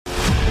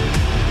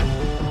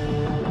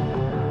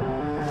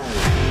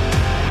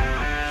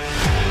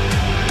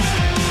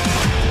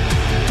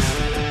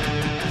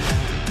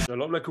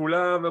שלום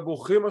לכולם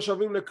וברוכים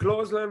השבים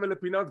לקלוזלם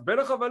ולפינת בין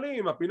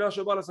החבלים, הפינה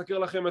שבאה לסקר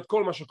לכם את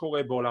כל מה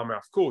שקורה בעולם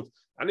ההפקות.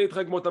 אני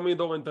איתכם כמו תמיד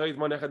אורן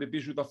טרייטמן, יחד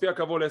איתי שותפי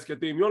הקבוע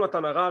להסכתים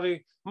יונתן הררי.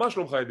 מה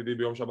שלומך ידידי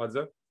ביום שבת זה?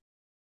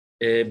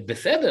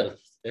 בסדר,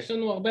 יש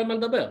לנו הרבה מה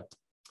לדבר.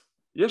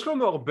 יש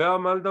לנו הרבה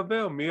מה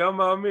לדבר, מי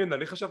המאמין?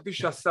 אני חשבתי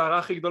שהסערה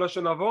הכי גדולה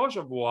שנעבור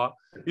השבוע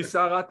היא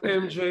סערת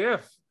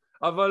MJF,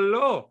 אבל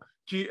לא,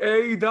 כי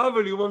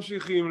AEW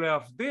ממשיכים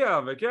להפתיע,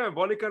 וכן,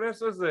 בואו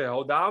ניכנס לזה.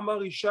 ההודעה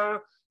המרעישה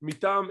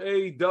מטעם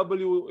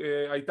AEW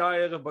הייתה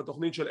הערב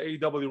בתוכנית של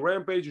AEW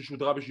RAMPAGE,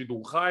 ששודרה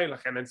בשידור חי,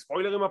 לכן אין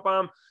ספוילרים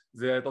הפעם,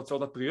 זה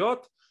תוצאות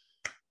הטריות.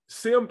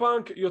 CM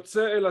פאנק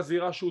יוצא אל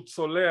הזירה שהוא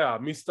צולע,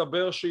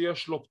 מסתבר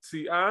שיש לו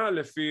פציעה,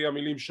 לפי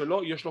המילים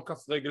שלו, יש לו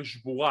כף רגל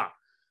שבורה.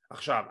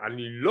 עכשיו,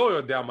 אני לא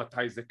יודע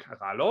מתי זה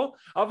קרה לו,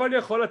 אבל אני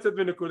יכול לצאת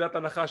בנקודת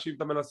הנחה שאם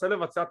אתה מנסה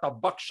לבצע את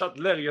הבקשט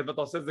לריאט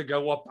ואתה עושה את זה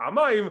גרוע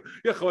פעמיים,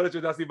 יכול להיות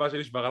שזה הסיבה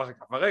שנשברה לך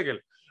כף הרגל,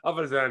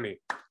 אבל זה אני.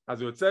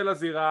 אז הוא יוצא אל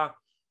הזירה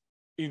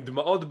עם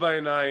דמעות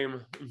בעיניים,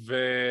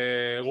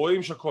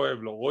 ורואים שכואב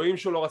לו, רואים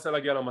שהוא לא רצה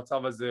להגיע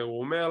למצב הזה, הוא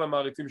אומר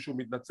למעריצים שהוא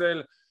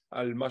מתנצל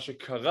על מה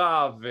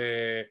שקרה,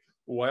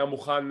 והוא היה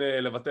מוכן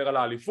לוותר על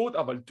האליפות,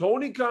 אבל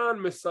טוני כאן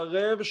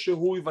מסרב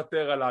שהוא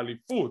יוותר על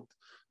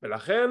האליפות.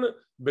 ולכן,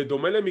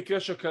 בדומה למקרה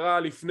שקרה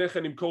לפני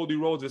כן עם קודי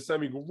רודס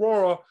וסמי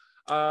גווארה,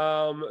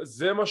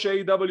 זה מה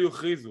ש-AEW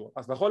הכריזו.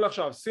 אז נכון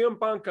לעכשיו, CM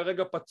פאנק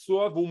כרגע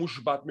פצוע והוא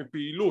מושבת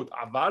מפעילות,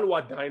 אבל הוא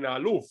עדיין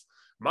האלוף.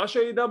 מה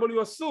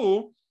ש-AEW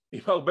עשו,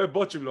 עם הרבה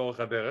בוטשים לאורך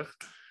הדרך,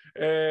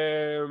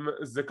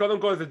 זה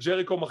קודם כל זה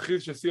ג'ריקו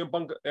מכריז ש-CM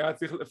פאנק היה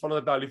צריך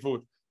לפנות את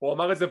האליפות. הוא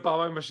אמר את זה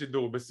פעמיים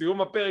בשידור.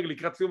 בסיום הפרק,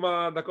 לקראת סיום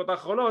הדקות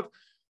האחרונות,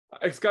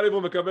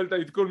 אקסקליבור מקבל את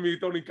העדכון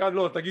מטוני קאן,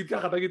 לא, תגיד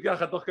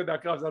ככה, תוך כדי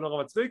הקרב, זה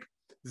נורא מצחיק.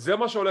 זה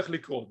מה שהולך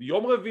לקרות.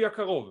 יום רביעי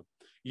הקרוב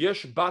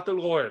יש באטל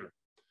רויאל.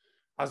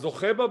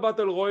 הזוכה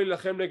בבאטל רויאל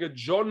לכם נגד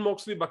ג'ון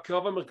מוקסלי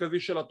בקרב המרכזי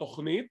של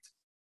התוכנית,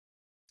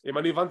 אם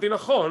אני הבנתי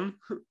נכון,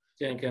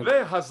 כן, כן.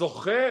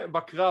 והזוכה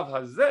בקרב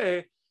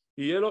הזה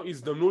יהיה לו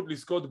הזדמנות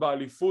לזכות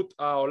באליפות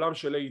העולם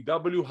של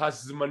AEW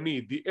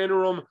הזמני, The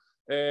Interim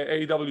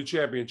AEW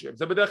Championship.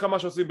 זה בדרך כלל מה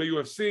שעושים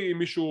ב-UFC, אם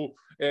מישהו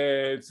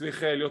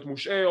צריך להיות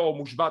מושעה או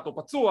מושבת או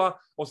פצוע,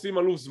 עושים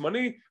אלוף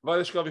זמני,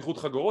 ואז יש קרב איחוד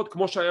חגורות,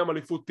 כמו שהיה עם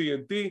אליפות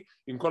TNT,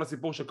 עם כל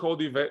הסיפור של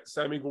קודי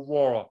וסמי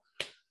גווארה.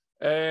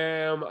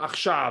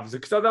 עכשיו, זה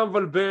קצת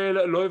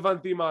מבלבל, לא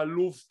הבנתי אם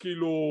האלוף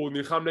כאילו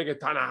נלחם נגד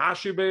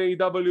טאנהאשי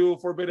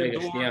ב-AEW Forbidden Door.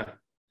 רגע, שנייה,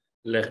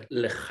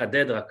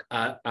 לחדד רק,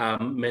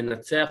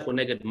 המנצח הוא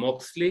נגד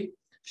מוקסלי,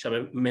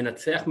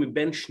 שהמנצח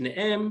מבין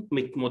שניהם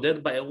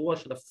מתמודד באירוע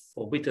של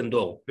ה-Forbidden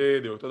Door.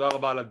 בדיוק, תודה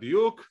רבה על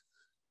הדיוק.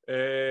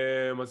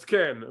 אז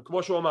כן,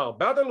 כמו שהוא אמר,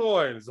 באטל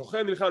רויאל,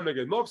 זוכה נלחם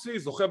נגד מוקסלי,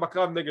 זוכה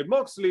בקרב נגד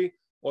מוקסלי,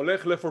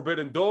 הולך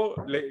ל-Forbidden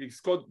Door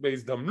לזכות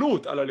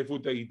בהזדמנות על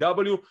אליפות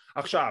ה-AEW.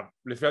 עכשיו,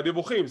 לפי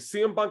הדיווחים,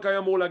 CM פאנק היה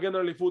אמור להגן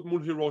על אליפות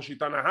מול הירושי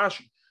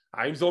טאנהאשי.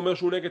 האם זה אומר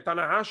שהוא נגד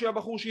טאנהאשי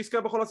הבחור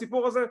שיזכה בכל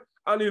הסיפור הזה?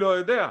 אני לא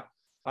יודע.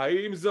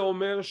 האם זה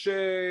אומר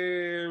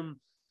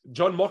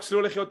ג'ון מוקסלי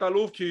הולך להיות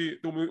אלוף כי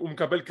הוא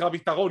מקבל קרב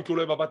יתרון כי הוא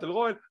לא יהיה בבטל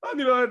רויאל?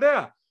 אני לא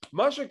יודע.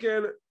 מה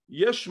שכן,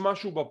 יש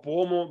משהו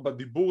בפרומו,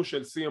 בדיבור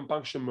של CM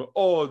פאנק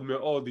שמאוד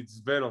מאוד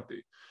עצבן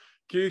אותי.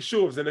 כי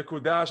שוב, זה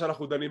נקודה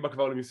שאנחנו דנים בה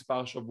כבר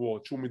למספר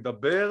שבועות, שהוא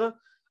מדבר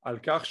על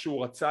כך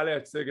שהוא רצה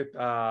לייצג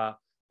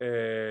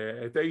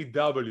את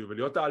AEW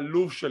ולהיות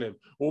האלוף שלהם.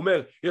 הוא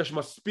אומר, יש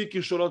מספיק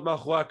כישרונות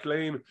מאחורי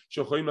הקלעים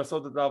שיכולים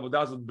לעשות את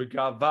העבודה הזאת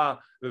בגאווה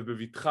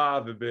ובבטחה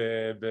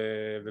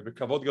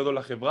ובכבוד גדול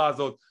לחברה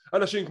הזאת.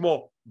 אנשים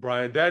כמו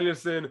בריאן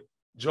דניאלסון,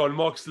 ג'ון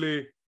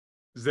מוקסלי,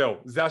 זהו,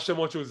 זה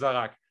השמות שהוא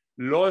זרק.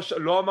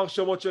 לא אמר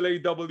שמות של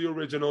AEW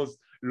Originals,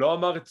 לא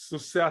אמר את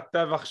סוסי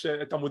הטבח,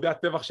 את עמודי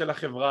הטבח של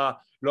החברה,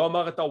 לא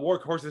אמר את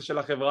ה-workhorses של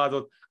החברה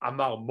הזאת,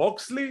 אמר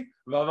מוקסלי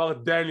ואמר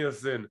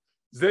דניאלסון.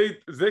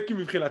 זה כי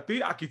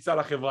מבחינתי עקיצה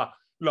לחברה.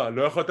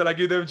 לא יכולת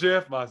להגיד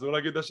MJF, מה, אסור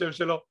להגיד השם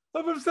שלו?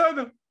 אבל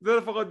בסדר, זה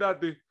לפחות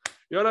דעתי.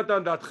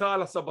 יונתן, דעתך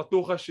על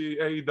הסבתוחה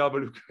שהיא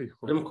AEW כיום.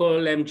 קודם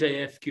כל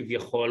MJF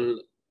כביכול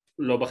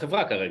לא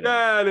בחברה כרגע.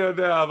 כן, אני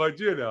יודע, אבל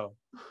ג'ינר.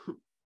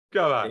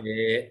 כמה.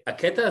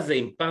 הקטע הזה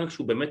עם פאנק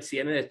שהוא באמת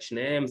ציין את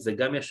שניהם, זה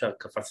גם ישר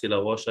קפץ לי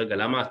לראש, רגע,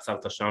 למה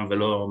עצרת שם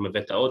ולא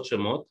מבאת עוד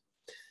שמות?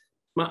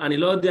 מה, אני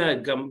לא יודע,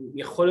 גם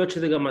יכול להיות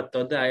שזה גם, אתה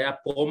יודע, היה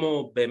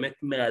פרומו באמת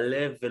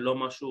מהלב ולא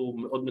משהו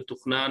מאוד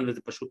מתוכנן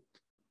וזה פשוט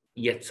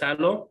יצא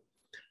לו.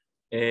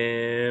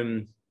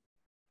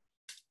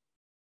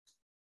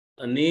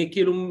 אני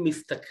כאילו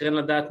מסתקרן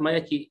לדעת מה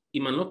יהיה, כי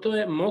אם אני לא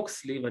טועה,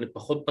 מוקסלי, ואני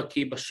פחות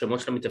בקיא בשמות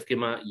של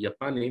המתאבקים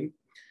היפנים,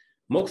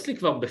 מוקסלי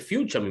כבר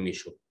בפיוד שם עם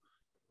מישהו.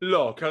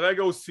 לא,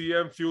 כרגע הוא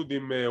סיים פיוד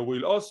עם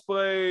וויל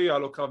אוספרי, היה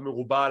לו קרב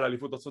מרובע על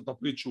אליפות ארצות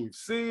הברית שהוא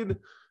הפסיד,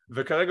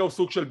 וכרגע הוא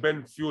סוג של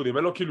בין פיודים,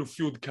 אין לו כאילו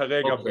פיוד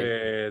כרגע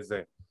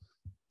בזה.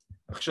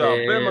 עכשיו,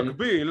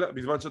 במקביל,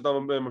 בזמן שאתה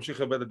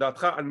ממשיך לבד את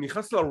דעתך, אני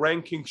נכנס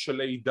לרנקינג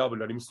של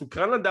AEW, אני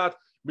מסוקרן לדעת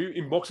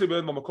אם מוקסלי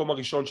באמת במקום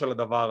הראשון של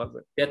הדבר הזה.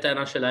 היא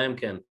הטענה שלהם,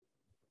 כן.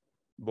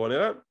 בואו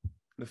נראה.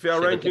 לפי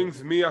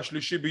הרנקינגס,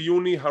 מ3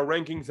 ביוני,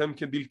 הרנקינגס הם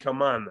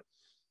כדלקמן.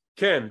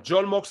 כן,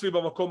 ג'ון מוקסלי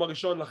במקום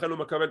הראשון, לכן הוא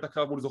מקבל את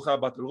הקרב מול זוכה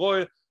הבטל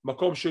רויאל,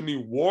 מקום שני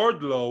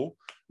וורדלו,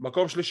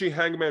 מקום שלישי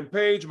הנגמן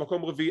פייג',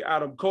 מקום רביעי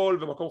אדם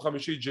קול, ומקום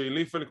חמישי ג'יי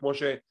ליפל, כמו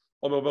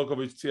שעומר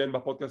ברקוביץ' ציין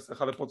בפודקאסט,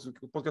 אחד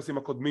הפודקאסטים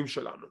הקודמים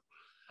שלנו.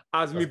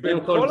 אז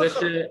מבין כל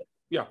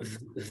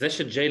זה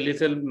שג'יי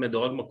ליטל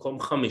מדורג מקום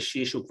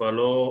חמישי, שהוא כבר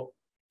לא...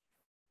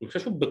 אני חושב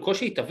שהוא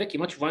בקושי יתאבק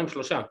כמעט 2-3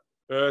 שבועות.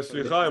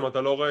 סליחה, אם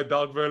אתה לא רואה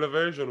דארק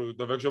ואלוויישן, הוא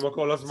יתאבק שם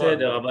כל הזמן.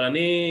 בסדר, אבל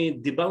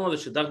דיברנו על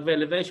זה שדארק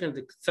ואלוויישן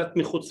זה קצת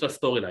מחוץ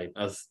לסטורי ליין,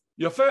 אז...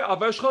 יפה,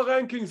 אבל יש לך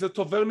רנקינג, זה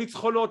צובר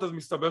ניצחונות, אז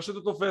מסתבר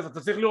שאתה תופס, אתה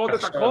צריך לראות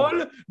את הכל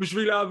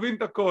בשביל להבין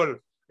את הכל.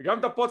 גם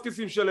את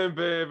הפודקאסים שלהם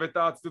ואת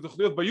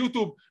התוכניות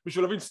ביוטיוב,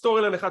 בשביל להבין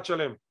סטורי ליין אחד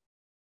שלם.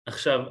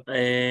 עכשיו,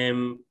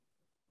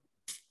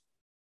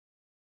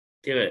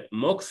 תראה,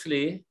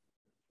 מוקסלי,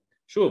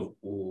 שוב,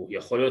 הוא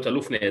יכול להיות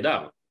אלוף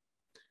נהדר,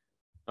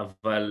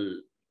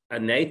 אבל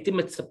אני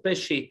מצפה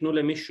שיתנו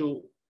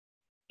למישהו,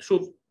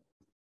 שוב,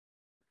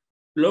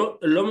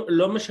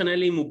 לא משנה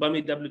לי אם הוא בא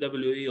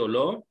מ-WWE או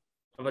לא,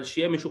 אבל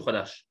שיהיה מישהו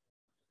חדש.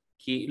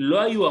 כי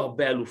לא היו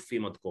הרבה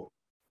אלופים עד כה.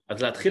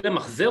 אז להתחיל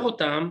למחזר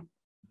אותם,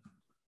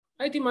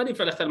 הייתי מעדיף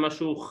ללכת על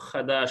משהו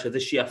חדש,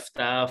 איזושהי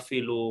הפתעה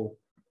אפילו,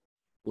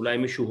 אולי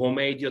מישהו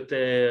הומייד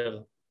יותר.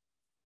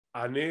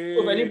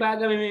 ואני בא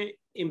גם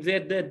אם זה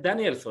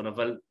דניאלסון,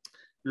 אבל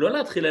לא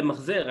להתחיל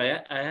למחזר,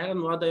 היה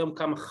לנו עד היום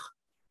כמה...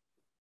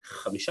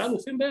 5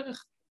 אלופים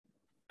בערך?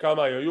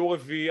 כמה היו?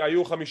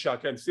 היו 5,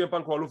 כן, סי.אם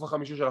פאנק הוא אלוף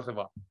החמישי של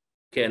החברה.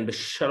 כן,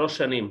 ב3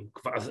 שנים,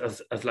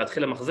 אז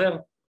להתחיל למחזר?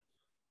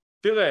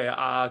 תראה,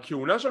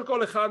 הכהונה של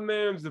כל אחד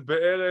מהם זה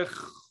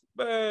בערך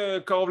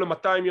קרוב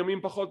ל-200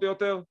 ימים פחות או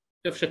יותר.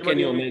 אני חושב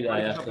שקני אומגה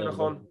היה אחר.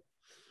 נכון.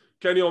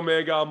 קני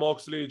אומגה,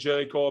 מוקסלי,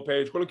 ג'ריקו,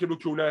 פייג', כולם קיבלו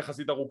כהונה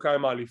יחסית ארוכה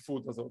עם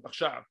האליפות הזאת.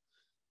 עכשיו,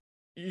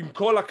 עם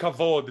כל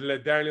הכבוד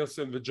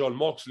לדניאלסון וג'ון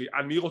מוקסלי,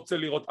 אני רוצה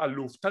לראות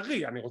אלוף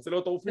טרי, אני רוצה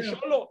לראות אלוף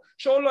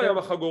שלא היה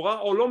בחגורה,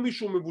 או לא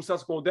מישהו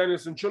מבוסס כמו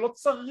דניאלסון שלא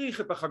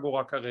צריך את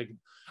החגורה כרגע.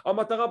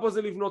 המטרה פה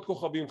זה לבנות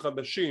כוכבים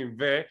חדשים,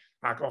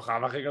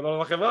 והכוכב הכי גדול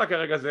בחברה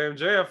כרגע זה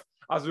MJF,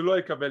 אז הוא לא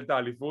יקבל את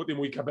האליפות, אם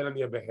הוא יקבל אני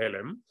אהיה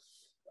בהלם.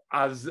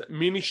 אז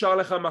מי נשאר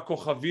לך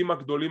מהכוכבים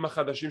הגדולים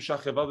החדשים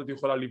שהחברה הזאת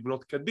יכולה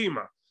לבנות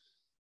קדימה?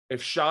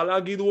 אפשר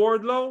להגיד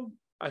וורדלו?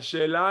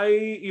 השאלה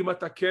היא אם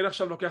אתה כן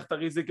עכשיו לוקח את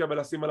הריזיקה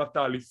ולשים עליו את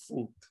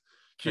האליפות.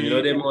 אני לא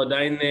יודע אם הוא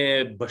עדיין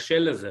בשל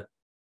לזה.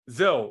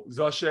 זהו,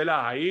 זו השאלה,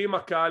 האם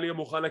הקהל יהיה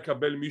מוכן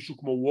לקבל מישהו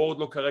כמו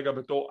וורדלו כרגע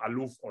בתור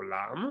אלוף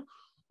עולם,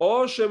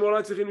 או שהם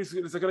אולי צריכים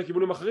להסתכל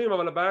לכיוונים אחרים,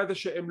 אבל הבעיה זה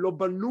שהם לא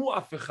בנו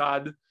אף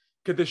אחד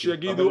כדי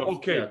שיגידו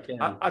אוקיי,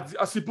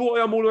 הסיפור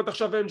היה אמור להיות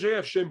עכשיו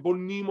MJF, שהם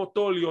בונים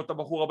אותו להיות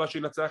הבחור הבא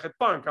שינצח את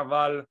פאנק,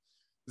 אבל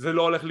זה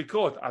לא הולך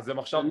לקרות, אז הם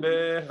עכשיו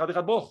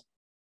אחד ברוך.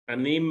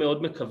 אני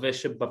מאוד מקווה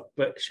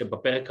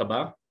שבפרק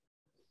הבא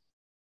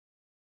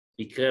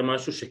יקרה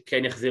משהו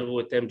שכן יחזירו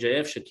את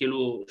MJF,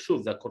 שכאילו,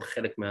 שוב, זה הכל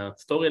חלק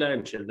מהסטורי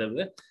ליין של זה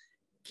וזה,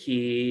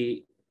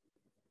 כי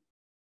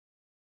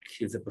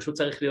זה פשוט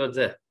צריך להיות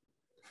זה.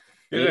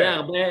 אני יודע,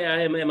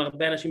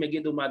 הרבה אנשים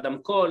יגידו מאדם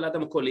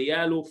קול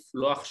יהיה אלוף,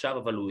 לא עכשיו,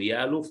 אבל הוא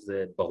יהיה אלוף,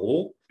 זה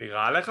ברור.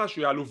 נראה לך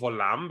שהוא יהיה אלוף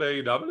עולם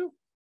ב-AEW?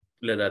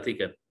 לדעתי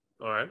כן.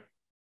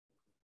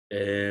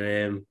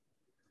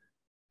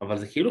 אבל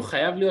זה כאילו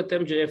חייב להיות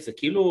MJF, זה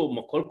כאילו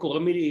הכל קורה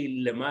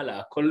מלמעלה,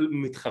 הכל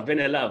מתכוון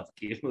אליו,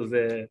 כאילו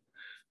זה...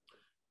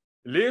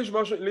 לי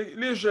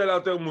יש שאלה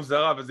יותר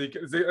מוזרה,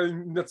 אני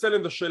נצל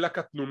את השאלה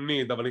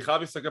קטנונית, אבל אני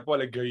חייב להסתכל פה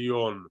על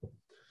היגיון.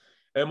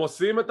 הם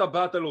עושים את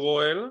הבטל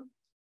רויאל,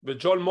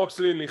 וג'ון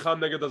מוקסלי נלחם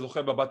נגד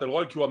הזוכה בבטל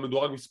רויאל, כי הוא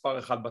המדורג מספר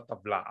 1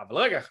 בטבלה. אבל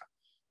רגע אחד,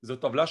 זו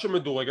טבלה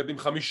שמדורגת עם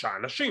 5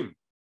 אנשים.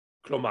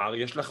 כלומר,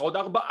 יש לך עוד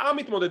 4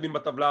 מתמודדים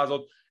בטבלה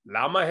הזאת,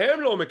 למה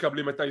הם לא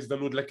מקבלים את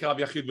ההזדמנות לקרב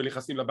יחיד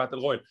ונכנסים לבטל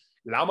רויאל?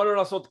 למה לא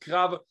לעשות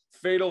קרב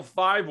Fatal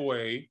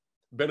 5-Way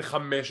בין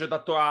 5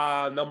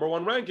 ה-number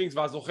 1 rankings,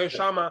 והזוכה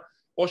שמה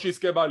או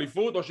שיזכה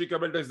באליפות או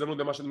שיקבל את ההזדמנות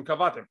למה שאתם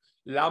קבעתם?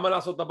 למה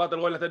לעשות את הבטל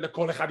רויאל לתת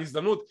לכל אחד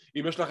הזדמנות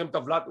אם יש לכם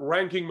טבלת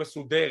רנקינג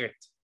מסודרת?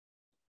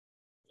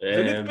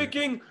 זה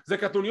ניטפיקינג, זה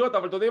קטוניות,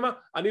 אבל אתה יודע מה?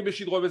 אני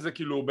בשיט רואה בזה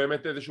כאילו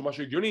באמת איזשהו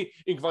משהו הגיוני.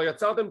 אם כבר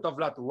יצרתם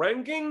טבלת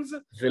רנקינגס,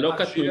 זה לא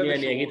קטוני,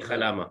 אני אגיד לך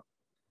למה.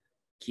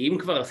 כי אם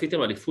כבר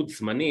עשיתם אליפות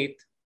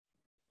זמנית,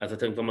 אז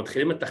אתם כבר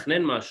מתחילים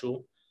לתכנן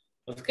משהו,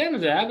 אז כן,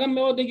 זה היה גם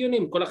מאוד הגיוני,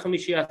 כל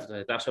החמישייה,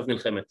 הייתה עכשיו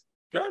נלחמת.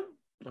 כן,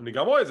 אני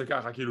גם רואה את זה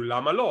ככה, כאילו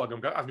למה לא?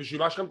 אז בשביל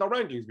מה שלכם את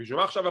הרנקינגס? בשביל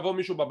מה עכשיו יבוא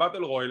מישהו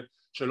בבטל רויאל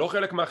שלא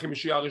חלק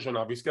מהחמישייה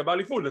הראשונה ויזכה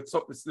באליפות,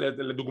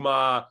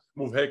 לדוגמה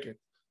מובהקת.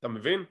 אתה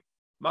מבין?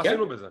 מה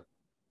עשינו בזה?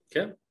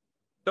 כן.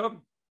 טוב,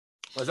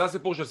 אז זה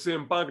הסיפור של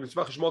סי.אם פאנק,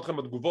 נשמח לשמוע אתכם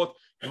בתגובות,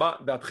 מה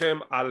דעתכם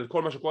על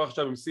כל מה שקורה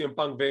עכשיו עם סי.אם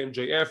פאנק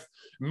ו-MJF,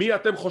 מי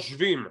אתם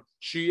חושבים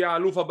שיהיה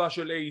האלוף הבא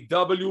של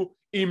AEW,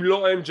 אם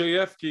לא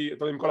MJF, כי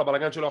אתם יודעים, כל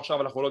הבלגן שלו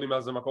עכשיו אנחנו לא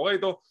יודעים מה קורה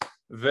איתו,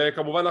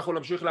 וכמובן אנחנו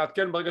נמשיך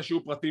לעדכן ברגע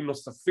שיהיו פרטים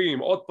נוספים.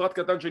 עוד פרט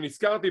קטן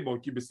שנזכרתי בו,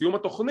 כי בסיום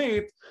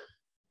התוכנית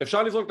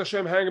אפשר לזרוק את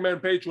השם הנגמן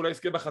פייג' שאולי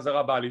יזכה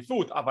בחזרה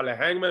באליפות, אבל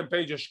להנגמן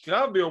פייג' יש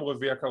קרב ביום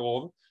רביעי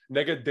הקרוב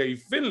נגד דייב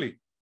פינלי,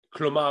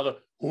 כלומר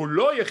הוא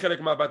לא יהיה חלק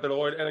מהבטל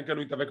רויאל, אלא כן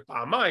הוא יתאבק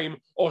פעמיים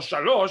או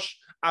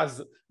 3,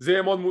 אז זה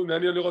יהיה מאוד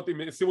מעניין לראות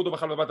אם ישימו אותו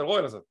בכלל בבטל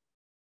רויאל הזה.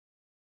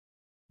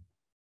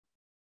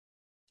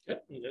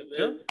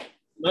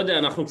 לא יודע,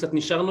 אנחנו קצת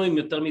נשארנו עם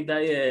יותר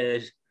מדי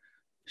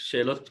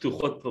שאלות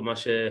פתוחות פה, מה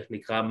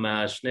שנקרא,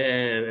 מהשני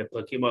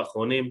פרקים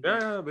האחרונים,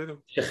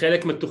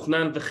 שחלק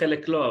מתוכנן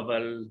וחלק לא,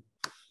 אבל...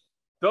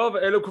 טוב,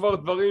 אלו כבר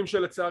דברים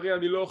שלצערי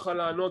אני לא אוכל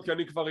לענות כי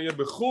אני כבר אהיה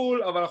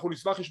בחול, אבל אנחנו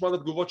נשמח לשמוע את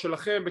התגובות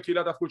שלכם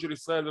בקהילת ההפקות של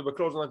ישראל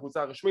ובקלוזן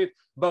הקבוצה הרשמית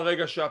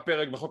ברגע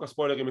שהפרק וחוק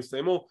הספוילרים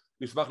יסתיימו.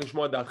 נשמח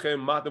לשמוע את דעתכם,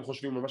 מה אתם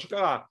חושבים על מה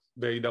שקרה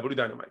ב-AEW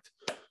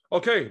Dynamite.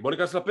 אוקיי, בואו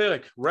ניכנס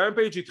לפרק.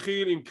 רמפייג'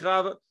 התחיל עם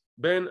קרב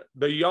בין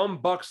The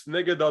Young Bucks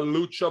נגד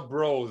הלוצ'ה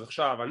ברוז.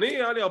 עכשיו,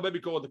 היה לי הרבה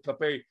ביקורת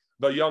כלפי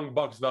The Young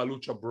Bucks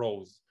והלוצ'ה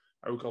ברוז.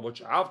 היו קרבות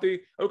שאהבתי,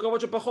 היו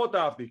קרבות שפחות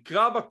אהבתי.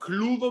 קרב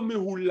הכלוב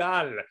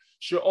המהולל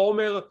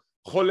שעומר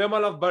חולם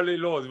עליו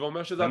בלילות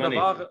ואומר שזה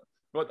הדבר,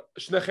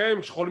 שניכם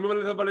חולמים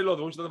עליו בלילות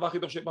ואומרים שזה הדבר הכי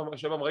טוב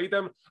שבם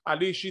ראיתם.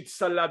 אני אישית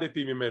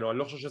סלדתי ממנו, אני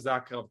לא חושב שזה היה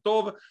קרב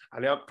טוב,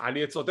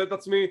 אני אצוטט את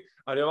עצמי,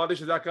 אני אמרתי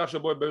שזה היה קרב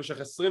שבו במשך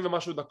 20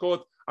 ומשהו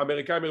דקות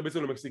אמריקאים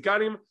הרביצו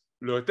למקסיקנים,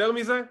 לא יותר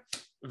מזה,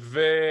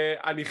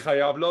 ואני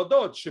חייב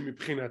להודות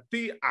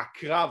שמבחינתי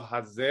הקרב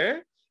הזה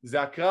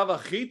זה הקרב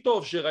הכי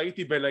טוב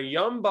שראיתי בין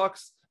היאנג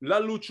בקס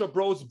ללוצ'ה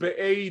ברוז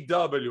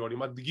ב-AEW. אני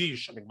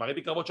מדגיש, אני כבר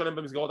ראיתי קרבות שלהם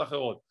במסגרות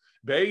אחרות,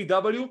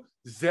 ב-AEW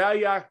זה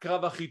היה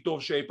הקרב הכי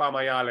טוב שאי פעם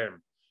היה עליהם,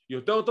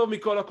 יותר טוב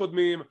מכל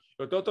הקודמים,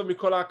 יותר טוב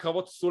מכל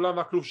הקרבות סולם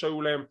והכלוב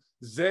שהיו להם.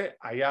 זה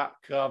היה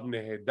קרב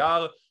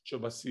נהדר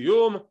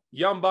שבסיום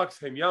יאנג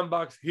בקס הם יאנג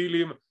בקס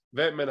הילים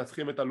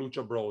ומנצחים את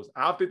הלוצ'ה ברוז.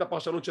 אהבתי את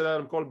הפרשנות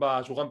שלהם כל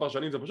בשולחן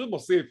פרשנים, זה פשוט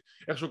מוסיף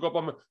איכשהו כל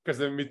פעם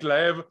כזה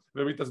מתלהב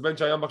ומתעצבן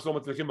שהיאנג בקס לא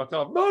מצליחים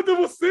בקרב, מה אתם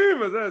עושים?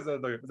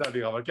 זה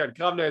אדיר, אבל כן,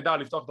 קרב נהדר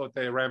לפתוח את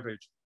רמפייג'.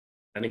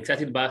 אני קצת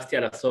התבאסתי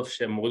על הסוף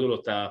שהם הורידו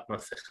לו את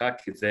המסכה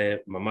כי זה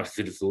ממש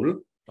זלזול,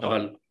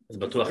 אבל זה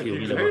בטוח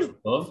יוריד למשהו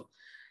טוב.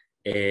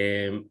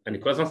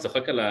 אני כל הזמן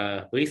צוחק על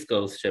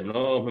הבריסקוס שהם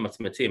לא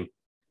ממצמצים,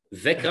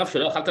 זה קרב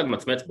שלא יכלת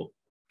למצמץ בו.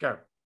 כן.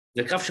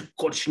 זה קרב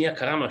שכל שנייה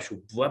קרה משהו,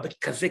 והוא היה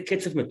בכזה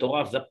קצב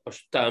מטורף, זה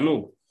פשוט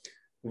תענוג.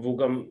 והוא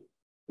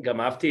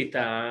גם אהבתי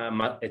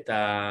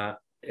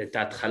את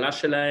ההתחלה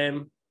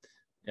שלהם,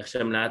 איך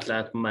שהם לאט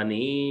לאט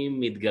מניעים,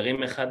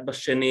 מתגרים אחד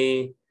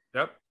בשני.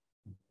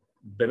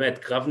 באמת,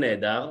 קרב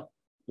נהדר.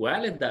 הוא היה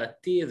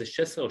לדעתי איזה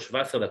 16 או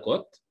 17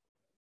 דקות.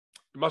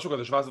 משהו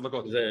כזה, 17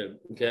 דקות.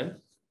 כן.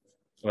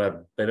 אבל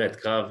באמת,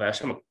 קרב, היה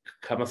שם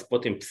כמה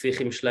ספוטים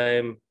פסיכיים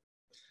שלהם.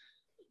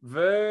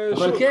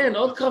 אבל כן,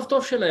 עוד קרב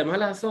טוב שלהם, מה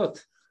לעשות?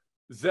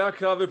 זה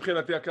הקרב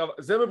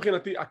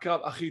מבחינתי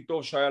הקרב הכי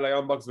טוב שהיה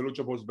ליאנג בקס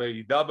ולוצ'ה ברוז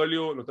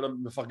ב-AEW,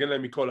 מפרגן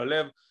להם מכל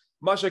הלב.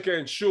 מה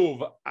שכן,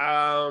 שוב,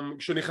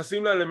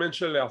 כשנכנסים לאלמנט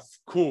של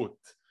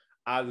להפקות,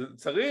 אז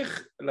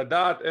צריך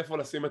לדעת איפה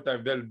לשים את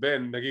ההבדל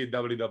בין נגיד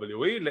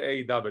WWE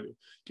ל-AEW,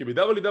 כי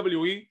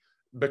ב-WWE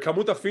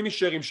בכמות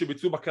הפינישרים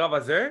שביצעו בקרב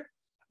הזה,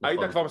 היית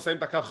כבר מסיים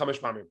את הקרב 5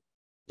 פעמים.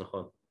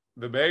 נכון.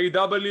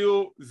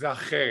 וב-AEW זה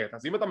אחרת,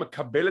 אז אם אתה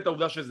מקבל את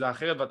העובדה שזה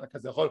אחרת ואתה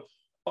כזה יכול,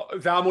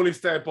 זה אמור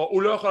להסתיים פה,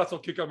 הוא לא יכול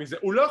לעשות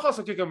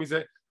קיקר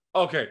מזה,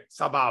 אוקיי,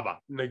 סבבה,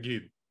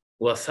 נגיד.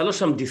 הוא עשה לו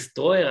שם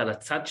דיסטרויר על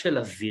הצד של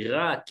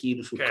הזירה,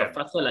 כאילו שהוא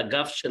קפץ על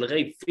הגב של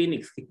ריי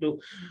פיניקס, כאילו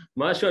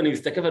משהו, אני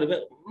מסתכל ואני אומר,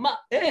 מה,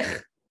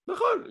 איך?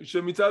 נכון,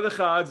 שמצד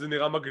אחד זה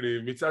נראה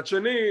מגניב, מצד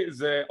שני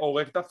זה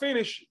עורק את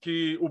הפיניש,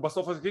 כי הוא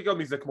בסוף עושה קיקר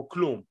מזה כמו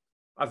כלום,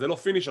 אז זה לא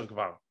פינישר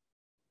כבר.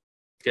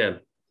 כן.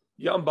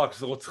 יאנג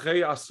בקס,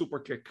 רוצחי הסופר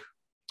קיק.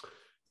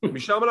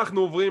 משם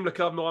אנחנו עוברים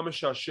לקרב נורא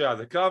משעשע,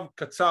 זה קרב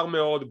קצר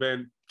מאוד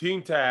בין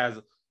טים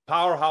טאז,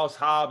 פאוור-האוס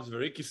האבס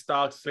וריקי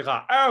סטארקס, סליחה,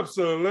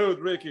 אבסולוט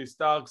ריקי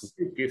סטארקס,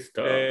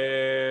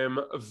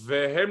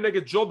 והם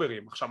נגד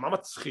ג'וברים. עכשיו מה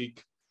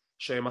מצחיק?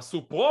 שהם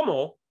עשו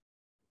פרומו,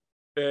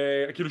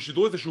 כאילו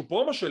שידרו איזשהו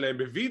פרומו שלהם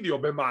בווידאו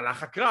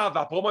במהלך הקרב,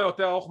 והפרומו היה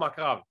יותר ארוך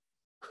מהקרב.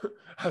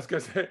 אז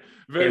כזה,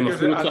 הם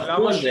אפילו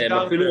צחקו על זה, הם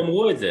אפילו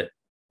אמרו את זה.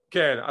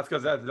 כן, אז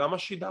כזה, אז למה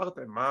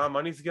שידרתם?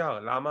 מה נסגר?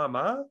 למה,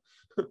 מה?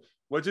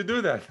 Why'd you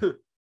do that?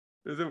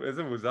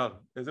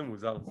 איזה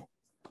מוזר.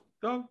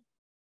 טוב.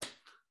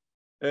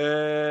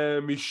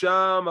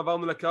 משם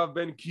עברנו לקרב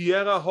בין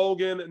קיירה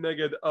הוגן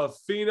נגד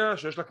את'ינה,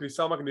 שיש לה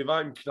כניסה מגניבה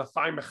עם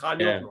כנפיים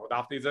מכניות, מאוד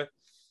אהבתי את זה.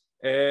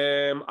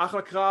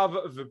 אחלה קרב,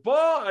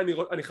 ופה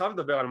אני חייב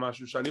לדבר על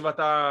משהו שאני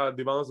ואתה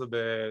דיברנו על זה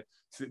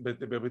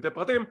בפרטי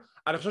פרטים.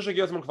 אני חושב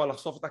שהגיע הזמן כבר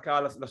לחשוף את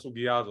הקהל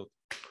לסוגיה הזאת.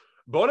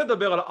 בואו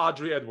נדבר על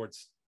אדרי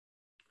אדוורדס,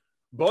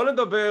 בואו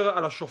נדבר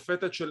על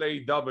השופטת של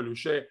A.W.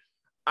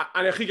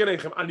 שאני הכי גנה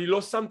איתכם, אני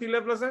לא שמתי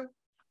לב לזה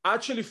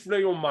עד שלפני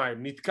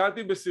יומיים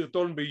נתקלתי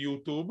בסרטון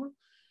ביוטיוב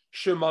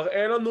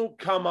שמראה לנו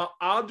כמה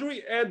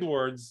אדרי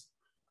אדוורדס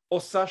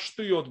עושה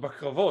שטויות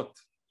בקרבות,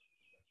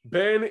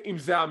 בין אם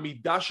זה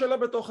העמידה שלה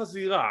בתוך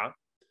הזירה,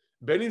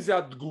 בין אם זה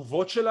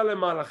התגובות שלה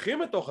למהלכים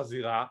בתוך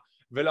הזירה,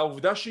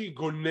 ולעובדה שהיא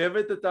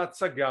גונבת את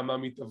ההצגה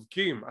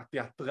מהמתאבקים.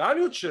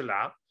 התיאטרליות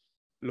שלה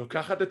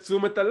לוקחת את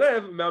תשומת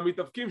הלב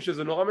מהמתאבקים,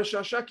 שזה נורא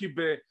משעשע, כי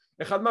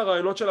באחד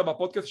מהרעיונות שלה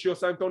בפודקאסט שהיא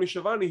עושה עם טוני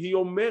שבני, היא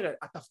אומרת,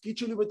 התפקיד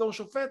שלי בתור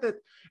שופטת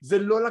זה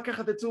לא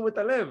לקחת את תשומת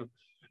הלב,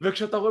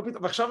 וכשאתה רואה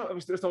פתאום, ועכשיו,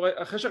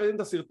 אחרי שראיתם את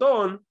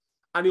הסרטון,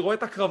 אני רואה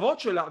את הקרבות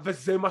שלה,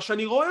 וזה מה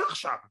שאני רואה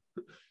עכשיו,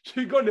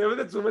 שהיא גונבת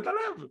את תשומת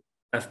הלב.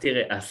 אז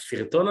תראה,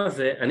 הסרטון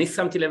הזה, אני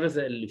שמתי לב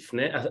לזה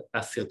לפני,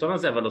 הסרטון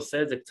הזה אבל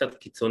עושה את זה קצת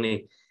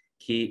קיצוני,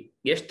 כי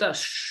יש את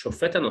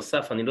השופט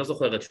הנוסף, אני לא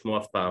זוכר את שמו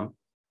אף פעם,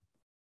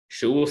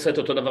 שהוא עושה את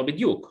אותו דבר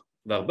בדיוק,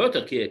 והרבה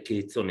יותר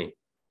קיצוני.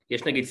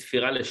 יש נגיד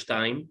ספירה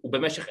לשתיים, הוא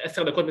במשך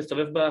 10 דקות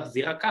מסתובב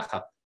בזירה ככה,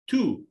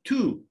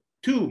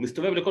 2,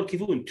 מסתובב לכל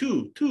כיוון,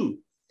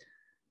 2.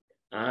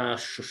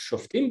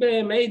 השופטים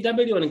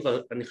ב-AEW,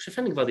 אני חושב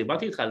שאני כבר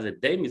דיברתי איתך על זה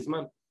די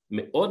מזמן,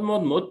 מאוד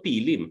מאוד מאוד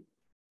פעילים.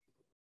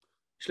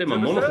 יש להם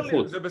המון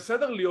נוכחות. זה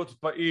בסדר להיות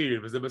פעיל,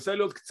 וזה בסדר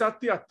להיות קצת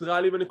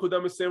תיאטרלי בנקודה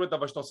מסוימת,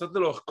 אבל שאתה עושה את זה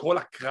לאורך כל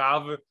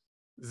הקרב,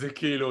 זה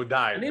כאילו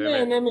די. אני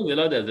נהנה מזה,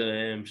 לא יודע,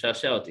 זה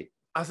משעשע אותי.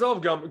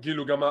 עזוב,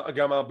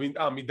 גם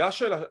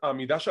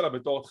העמידה שלה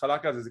בתור התחלה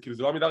כזה, זה כאילו,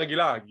 זה לא עמידה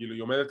רגילה, כאילו,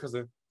 היא עומדת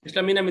כזה. יש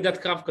לה מין עמידת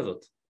קרב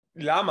כזאת.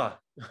 למה?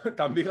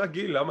 תעמדי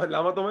רגיל,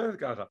 למה את עומדת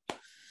ככה?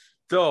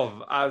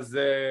 טוב, אז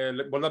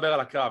בוא נדבר על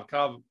הקרב,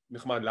 קרב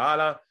נחמד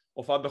לאללה,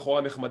 הופעת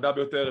בכורה נחמדה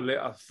ביותר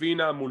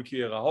לאפינה מול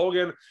קיירה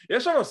הוגן,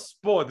 יש לנו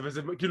ספוט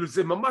וזה כאילו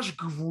זה ממש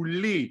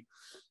גבולי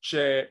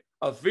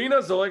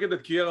שאפינה זורקת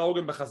את קיירה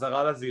הוגן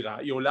בחזרה לזירה,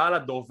 היא עולה על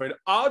הדופן,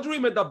 אודרי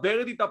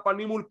מדברת איתה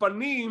פנים מול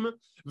פנים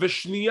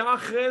ושנייה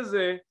אחרי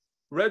זה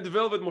רד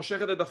ולווט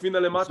מושכת את אפינה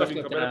למטה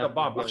ומקבלת את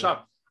הבאמפ. עכשיו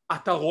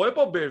אתה רואה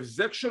פה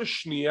בהבזק של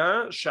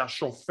שנייה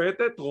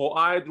שהשופטת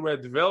רואה את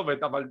רד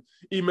ולווט, אבל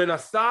היא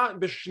מנסה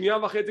בשנייה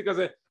וחצי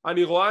כזה,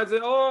 אני רואה את זה,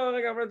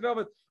 רגע, רד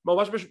ולווט,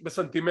 ממש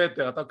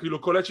בסנטימטר, אתה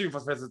כאילו קולט שהיא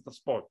מפספסת את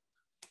הספוט,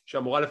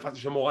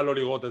 שאמורה לא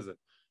לראות את זה.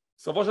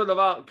 בסופו של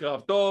דבר,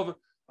 קרב טוב,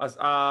 אז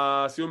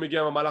הסיום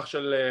הגיע מהמהלך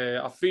של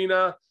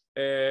אפינה,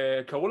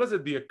 קראו לזה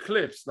The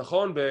Eclipse,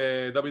 נכון?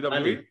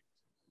 ב-WWE?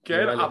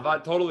 כן, אבל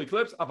Total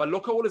Eclipse, אבל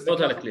לא קראו לזה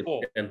ככה פה.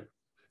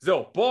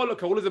 זהו, פה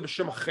קראו לזה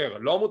בשם אחר,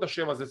 לא אמרו את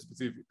השם הזה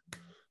ספציפית.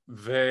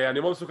 ואני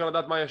מאוד מסוכן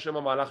לדעת מה יהיה שם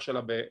המהלך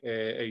שלה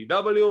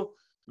ב-AEW,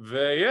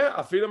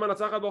 אפינה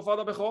מנצחת בהופעת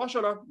הבכורה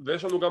שלה,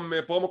 ויש לנו גם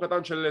פרומו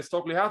קטן של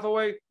סטוקלי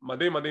האת'ווי,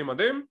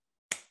 מדהים,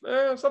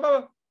 סבבה.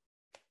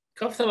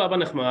 קרב סבבה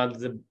נחמד,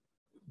 זה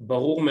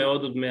ברור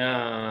מאוד עוד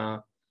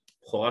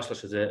מהבכורה שלה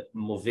שזה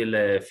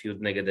מוביל פיוד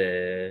נגד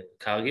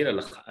קרגיל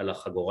על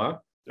החגורה.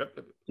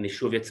 אני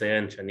שוב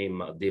אציין שאני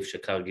מעדיף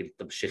שקרגיל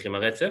תמשיך עם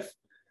הרצף,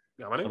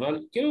 אבל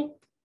כאילו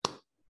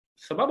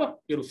סבבה,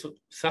 כאילו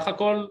סך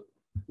הכל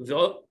זה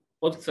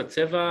עוד קצת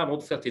צבע,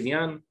 עוד קצת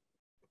עניין,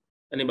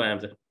 אין לי בעיה עם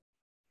זה.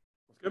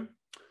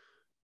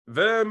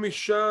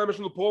 ומשם יש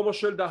לנו פרומו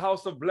של The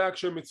House of Black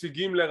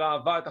שמציגים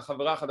לראווה את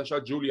החברה החדשה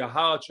ג'וליה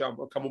הארט,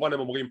 שכמובן הם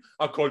אומרים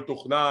הכל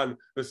תוכנן,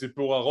 זה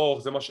סיפור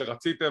ארוך, זה מה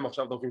שרציתם,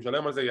 עכשיו אתם הולכים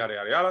לשלם על זה,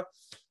 יאללה.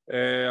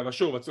 אבל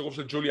שוב, הצירוף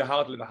של ג'וליה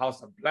הארט ל-The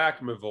House of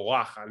Black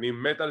מבורך, אני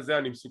מת על זה,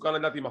 אני מסוכן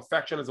לדעת אם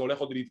הפאקשן הזה הולך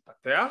עוד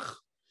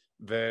להתפתח,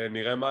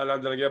 ונראה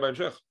לאן זה נגיע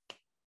בהמשך.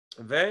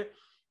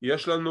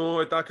 ויש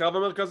לנו את הקרב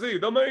המרכזי,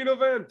 The Main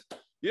Event,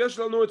 יש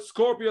לנו את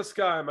סקורפיו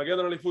סקאי, מגן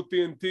על אליפות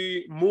TNT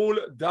מול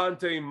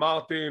דנטי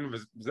מרטין,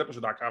 וזה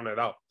פשוט הקרב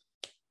נהדר.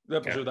 זה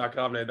פשוט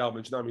הקרב נהדר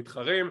בין שני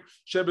המתחרים,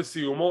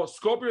 שבסיומו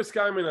סקורפיו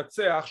סקאי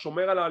מנצח,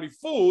 שומר על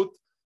האליפות,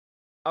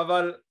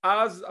 אבל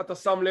אז אתה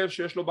שם לב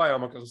שיש לו בעיה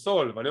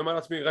מקרסול, ואני אומר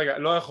לעצמי, רגע,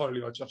 לא יכול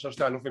להיות שעכשיו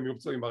שתי אלופים יהיו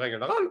פצועים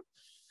ברגל, אבל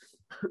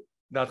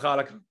דעתך על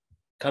הקרב.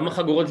 כמה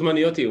חגורות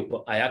זמניות יהיו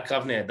פה? היה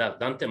קרב נהדר,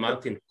 דנטי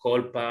מרטין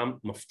כל פעם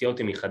מפתיע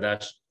אותי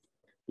מחדש,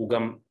 הוא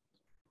גם,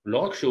 לא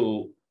רק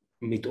שהוא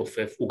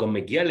מתעופף, הוא גם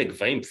מגיע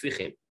לגבהים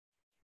פסיכיים.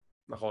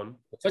 נכון.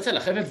 הוא קופץ על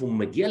החבל והוא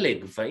מגיע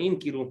לגבהים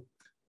כאילו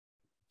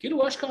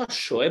הוא אשכרה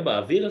שואה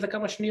באוויר איזה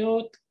כמה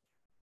שניות.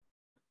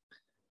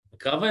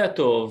 הקרב היה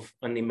טוב,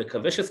 אני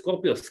מקווה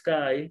שסקורפיו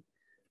סקאי,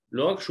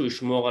 לא רק שהוא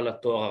ישמור על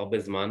התואר הרבה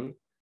זמן,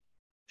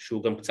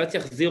 שהוא גם קצת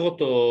יחזיר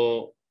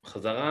אותו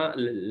חזרה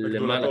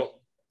למעלה.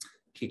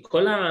 כי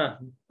כל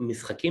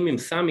המשחקים עם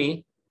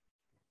סמי,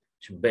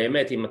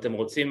 שבאמת אם אתם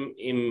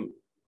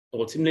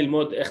רוצים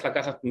ללמוד איך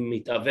לקחת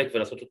מתאבק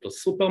ולעשות אותו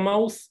סופר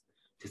מאוס,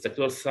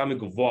 תסתכלו על סמי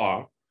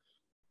גבוה,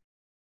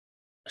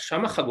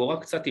 שם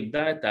החגורה קצת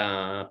איבדה את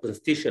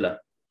הפרסטיז' שלה.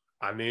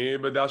 אני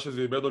בדעה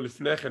שזה איבד עוד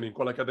לפני כן, עם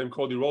כל הקדם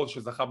קודי רוד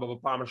שזכה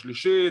בפעם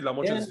השלישית,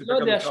 למרות שזה סיפק לא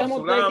יודע, שם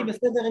עוד הייתי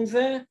בסדר עם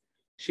זה,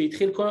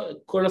 שהתחיל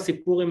כל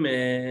הסיפור עם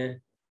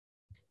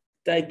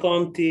טי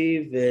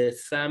קונטי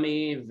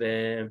וסמי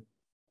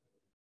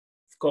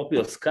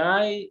וסקורפיו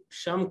סקאי,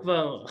 שם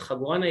כבר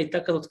החגורה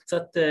הייתה כזאת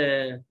קצת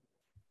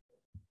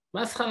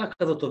מסחרה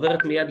כזאת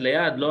עוברת מיד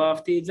ליד, לא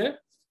אהבתי את זה,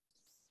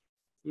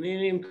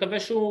 אני מקווה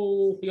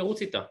שהוא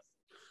ירוץ איתה.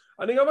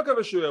 אני גם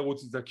מקווה שהוא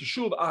ירוץ איתה, כי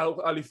שוב,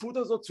 האליפות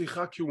הזאת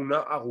צריכה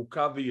כהונה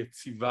ארוכה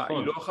ויציבה, היא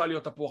לא יכולה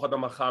להיות תפוח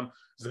אדמה חם,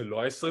 זה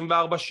לא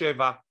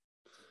 24/7,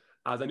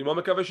 אז אני מאוד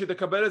מקווה שהיא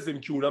תקבל את זה עם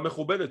כהונה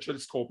מכובדת של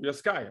סקורפיו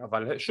סקאי,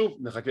 אבל שוב,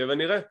 נחכה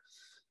ונראה.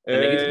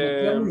 אני אגיד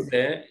יותר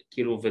מזה,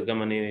 כאילו,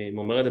 וגם אני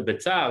אומר את זה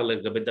בצער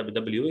לגבי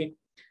WWE,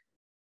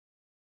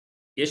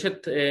 יש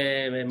את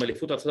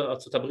אליפות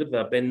ארצות הברית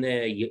והבין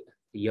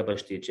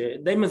יבשתית,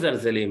 שדי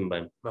מזלזלים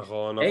בהם.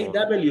 נכון.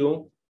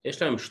 AEW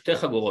יש להם שתי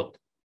חגורות,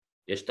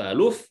 יש את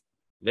האלוף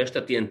ויש את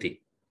ה-TNT.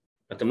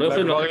 אתם לא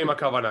יכולים לגברים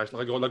הכוונה, יש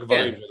לך גרון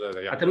לגברים.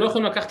 אתם לא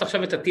יכולים לקחת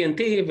עכשיו את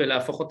ה-TNT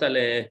ולהפוך אותה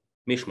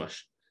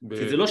למישמש.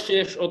 כי זה לא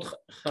שיש עוד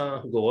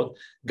חגורות,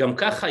 גם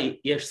ככה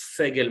יש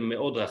סגל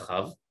מאוד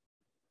רחב,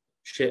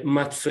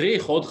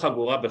 שמצריך עוד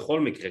חגורה בכל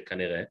מקרה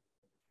כנראה.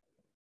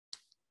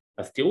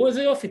 אז תראו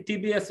איזה יופי,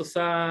 TBS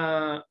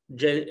עושה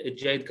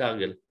ג'ייד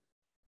קרגל.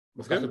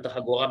 מפקחת את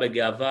החגורה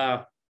בגאווה,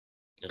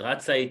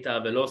 רצה איתה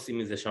ולא עושים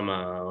מזה שם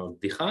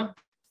בדיחה.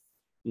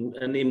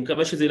 אני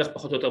מקווה שזה ילך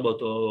פחות או יותר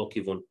באותו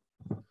כיוון.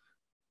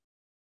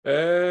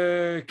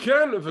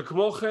 כן,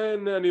 וכמו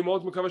כן אני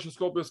מאוד מקווה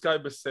שסקורפיו סקאי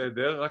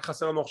בסדר, רק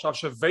חסר לנו עכשיו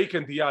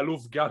שווייקנט יהיה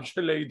אלוף גם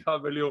של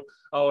AEW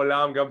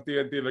העולם, גם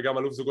TNT וגם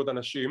אלוף זוגות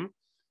אנשים.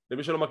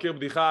 למי שלא מכיר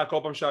בדיחה, כל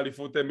פעם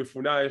שהאליפות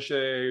מפונה יש,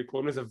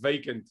 קוראים לזה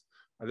וייקנט,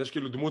 אז יש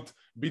כאילו דמות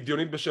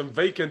בדיונית בשם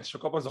וייקנט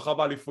שכל פעם זוכה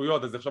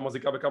באליפויות, אז עכשיו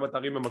מחזיקה בכמה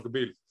תארים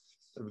במקביל.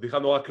 בדיחה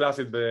נורא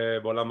קלאסית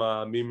בעולם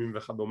המימים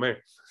וכדומה.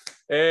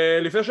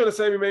 לפני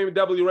שנסיים עם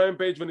AEW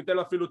RAMPAGE וניתן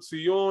לה אפילו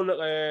ציון,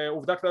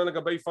 עובדה קטנה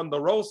לגבי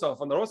פנדרוסה.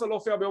 פנדרוסה לא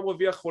הופיע ביום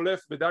רביעי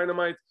החולף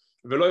בדיינמייט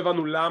ולא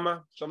הבנו למה,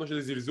 חשבנו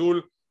שזה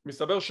זלזול,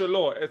 מסתבר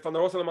שלא,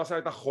 פנדרוסה למעשה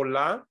הייתה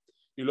חולה,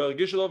 היא לא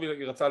הרגישה טוב,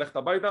 היא רצה ללכת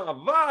הביתה,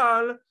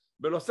 אבל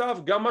בנוסף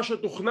גם מה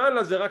שתוכנן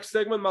לה זה רק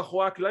סגמנט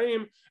מאחורי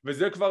הקלעים,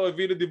 וזה כבר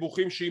הביא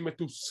לדיווחים שהיא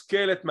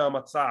מתוסכלת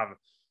מהמצב,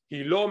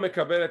 היא לא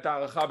מקבלת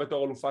הערכה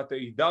בתור אלופת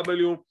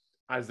AEW,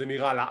 אז זה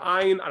נראה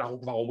לעין,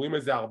 אנחנו כבר אומרים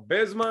את זה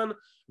הרבה זמן,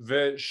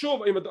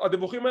 ושוב,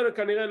 הדיווחים האלה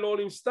כנראה לא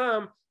עולים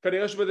סתם,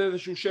 כנראה שבזה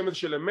איזשהו שמץ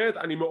של אמת,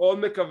 אני מאוד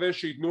מקווה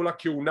שיתנו לה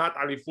כהונת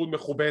אליפות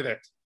מכובדת.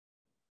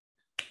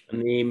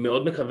 אני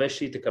מאוד מקווה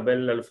שהיא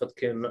תקבל אליפות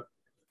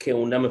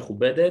כהונה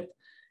מכובדת,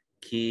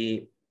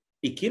 כי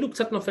היא כאילו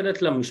קצת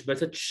נופלת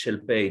למשבצת של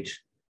פייג'.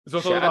 זה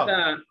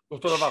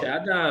אותו דבר.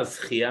 שעד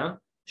הזכייה,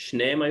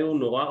 שניהם היו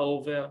נורא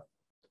אובר,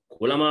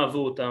 כולם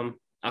אהבו אותם,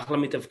 אחלה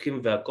מתאבקים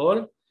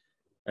והכל,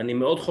 אני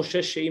מאוד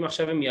חושש שאם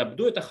עכשיו הם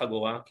יאבדו את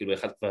החגורה, כאילו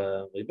אחד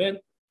כבר ריבד,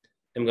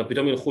 הם גם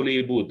פתאום ילכו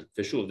לאיבוד,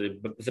 ושוב,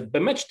 זה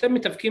באמת שתי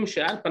מתאבקים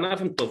שעל פניו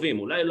הם טובים,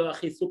 אולי לא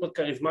הכי סופר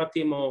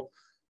קריזמטיים או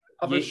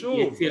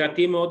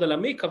יצירתיים מאוד על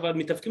המיק, אבל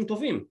מתאבקים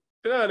טובים.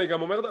 תראה, אני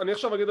גם אומר, אני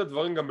עכשיו אגיד את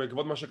הדברים גם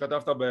בעקבות מה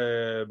שכתבת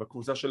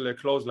בקבוצה של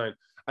קלוזליין,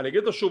 אני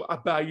אגיד לו שוב,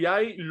 הבעיה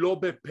היא לא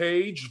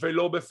בפייג'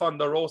 ולא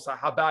בפנדרוסה,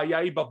 הבעיה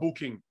היא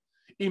בבוקינג.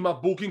 אם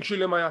הבוקינג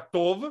שלהם היה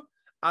טוב,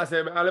 אז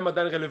היה להם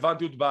עדיין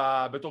רלוונטיות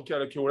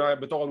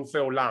בתור אלופי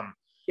עולם.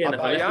 כן,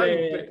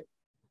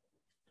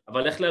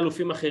 אבל איך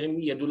לאלופים אחרים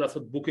ידעו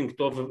לעשות בוקינג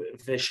טוב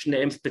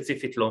ושניהם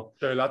ספציפית לא?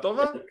 שאלה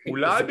טובה,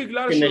 אולי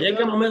בגלל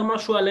כנראה גם אומר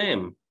משהו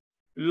עליהם.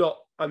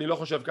 לא, אני לא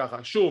חושב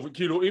ככה. שוב,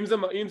 כאילו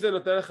אם זה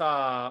נותן לך,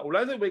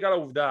 אולי זה בגלל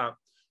העובדה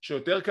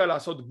שיותר קל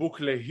לעשות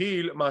בוק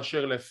להיל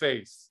מאשר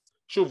לפייס.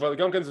 שוב,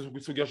 גם כן זו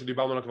סוגיה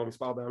שדיברנו עליה כבר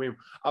מספר פעמים,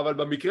 אבל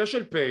במקרה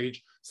של פייג'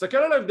 סתכל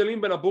על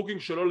ההבדלים בין הבוקינג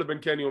שלו לבין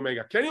קני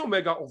אומגה. קני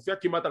אומגה הופיע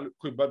כמעט על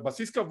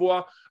בסיס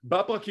קבוע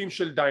בפרקים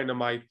של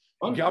דיינמייט,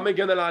 גם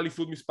הגן על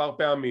האליפות מספר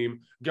פעמים,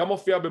 גם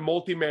הופיע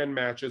במולטי מן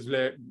מאצ'ס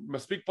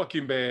למספיק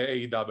פרקים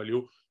ב-AEW,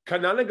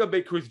 כנ"ל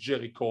לגבי קריס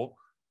ג'ריקו,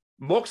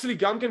 מוקסלי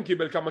גם כן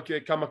קיבל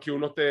כמה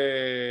כהונות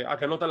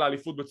הגנות על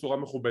האליפות בצורה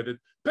מכובדת,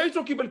 פייג'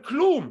 לא קיבל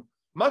כלום,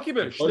 מה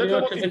קיבל? שני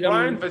קרבות עם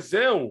בריין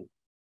וזהו.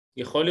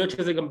 יכול להיות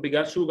שזה גם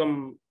בגלל שהוא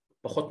גם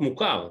פחות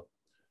מוכר.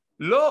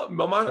 לא,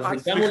 ממש,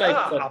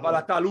 סליחה, אבל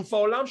אתה אלוף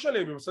העולם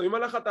שלהם, אם שמים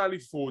עליך את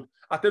האליפות,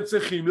 אתם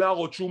צריכים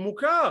להראות שהוא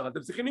מוכר, אתם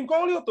צריכים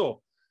למכור לי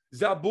אותו.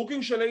 זה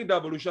הבוקינג של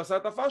AEW שעשה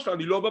את הפאשלה,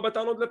 אני לא בא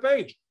בטענות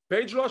לפייג',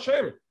 פייג' לא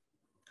אשם.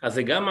 אז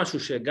זה גם משהו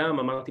שגם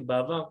אמרתי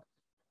בעבר,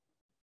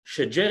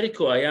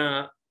 שג'ריקו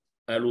היה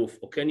אלוף,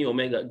 או קני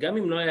אומגה, גם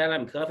אם לא היה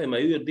להם קרב, הם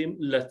היו יודעים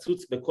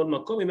לצוץ בכל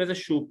מקום עם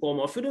איזשהו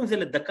פרומו, אפילו אם זה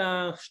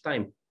לדקה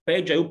 2.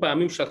 פייג' היו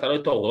פעמים שאתה לא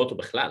היית רואה אותו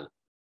בכלל.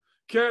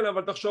 כן,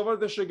 אבל תחשוב על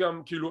זה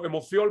שגם, כאילו, הם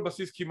הופיעו על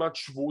בסיס כמעט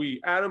שבועי.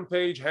 אדם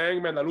פייג',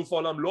 הנגמן, אלוף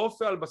העולם, לא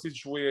הופיע על בסיס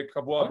שבועי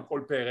קבוע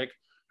בכל פרק,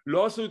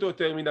 לא עשו איתו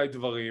יותר מדי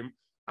דברים.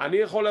 אני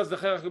יכול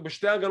להזכר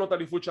בשתי הגנות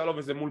אליפות שלו,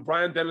 וזה מול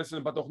בריאן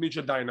דניאלסון בתוכנית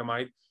של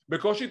דיינמייט,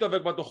 בקושי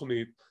התאבק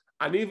בתוכנית.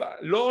 אני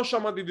לא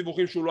שמעתי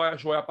דיווחים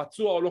שהוא היה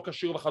פצוע או לא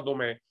כשיר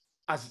וכדומה.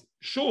 אז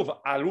שוב,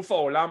 אלוף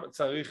העולם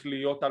צריך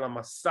להיות על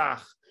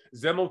המסך.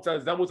 זה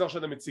המוצר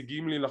שאתם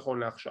מציגים לי נכון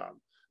לעכשיו.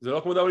 זה לא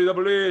כמו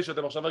WWE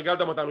שאתם עכשיו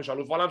הרגלתם אותנו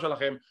שאלוף העולם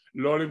שלכם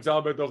לא נמצא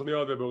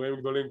בתוכניות ובאירועים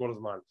גדולים כל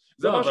הזמן.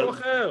 זה משהו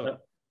אחר.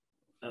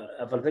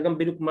 אבל זה גם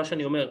בדיוק מה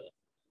שאני אומר.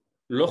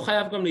 לא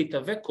חייב גם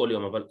להתאבק כל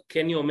יום, אבל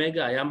קני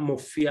אומגה היה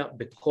מופיע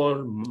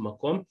בכל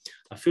מקום,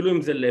 אפילו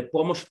אם זה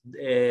לפרומו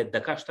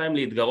דקה 2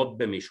 להתגרות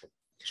במישהו.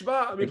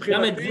 תשמע,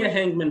 מבחינתי... גם את זה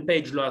הנגמן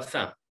פייג' לא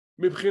עשה.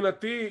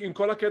 מבחינתי, עם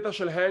כל הקטע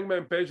של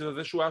הנגמן פייג'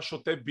 זה שהוא היה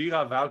שותה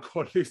בירה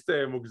ואלכוהוליסט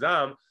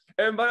מוגזם,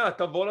 אין בעיה,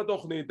 תבוא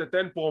לתוכנית,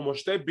 תתן פרומו,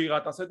 שתי בירה,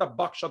 תעשה את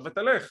הבקשט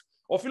ותלך.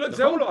 או אפילו את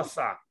זה הוא לא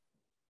עשה.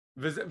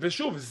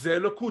 ושוב, זה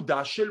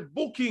נקודה של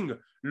בוקינג,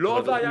 לא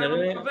הבעיה עם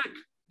המתאבק.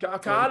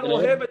 הקהל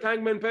אוהב את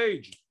הנגמן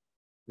פייג'.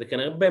 זה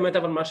כנראה באמת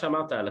אבל מה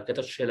שאמרת על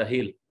הקטע של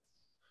ההיל.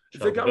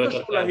 זה גם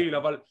קשור להיל,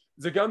 אבל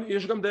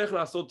יש גם דרך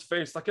לעשות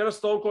פייס. תסתכל על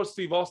סטון קולד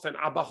סטיב אוסטן,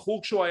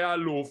 הבחור כשהוא היה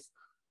אלוף,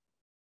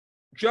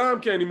 שם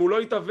כן, אם הוא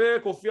לא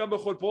יתאבק, הופיע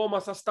בכל פרומו,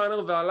 עשה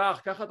סטיינר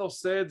והלך, ככה אתה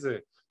עושה את זה.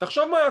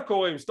 תחשוב מה היה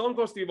קורה עם סטון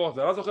קולד סטיב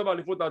אוסטין, היה זוכה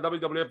באליפות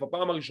ה-WWF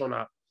בפעם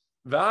הראשונה,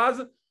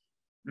 ואז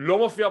לא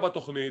מופיע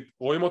בתוכנית,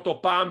 רואים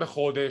אותו פעם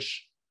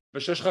בחודש,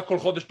 ושיש לך כל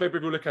חודש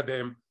פייפריוויו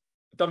לקדם.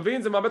 אתה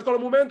מבין? זה מאבד כל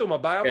המומנטום,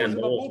 הבעיה פה זה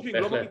בבוקינג,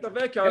 לא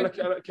במתאבק,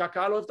 כי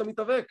הקהל אוהב את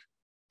המתאבק.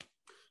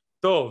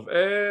 טוב,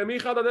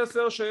 מ-1 עד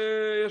 10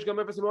 שיש גם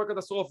 0 עם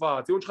קטסטרופה,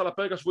 הציון שלך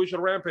לפרק השבועי של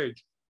רמפייג'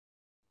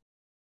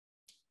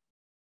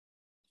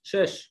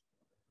 6.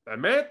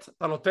 באמת?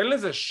 אתה נותן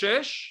לזה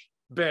 6?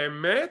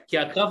 באמת?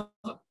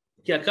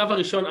 כי הקרב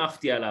הראשון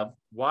עפתי עליו.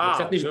 וואו.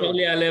 וקצת נשבר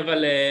לי הלב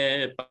על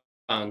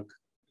פאנק.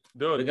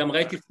 דוד. וגם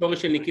ראיתי סטורי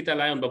של ניקיטה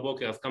ליון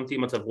בבוקר, אז קמתי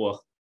עם מצב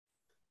רוח.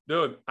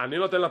 דוד, אני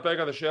נותן לפרק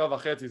הזה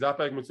 7.5, זה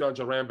הפרק מצוין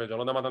של רמפייג', אני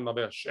לא יודע מה אתה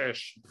מדבר,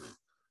 6.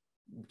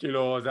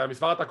 כאילו, זה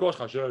המספר התקוע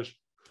שלך, 6.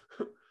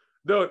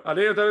 דוד,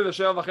 אני נותן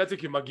לזה 7.5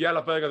 כי מגיע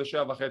לפרק הזה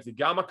 7.5.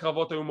 גם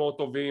הקרבות היו מאוד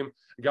טובים,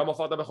 גם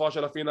הופעת הבכורה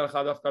של הפינה לך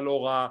דווקא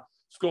לא רע,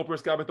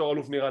 סקורפיוס קיים בתור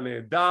אלוף נראה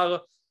נהדר,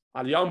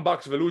 על יאנג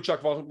בקס ולוצ'ה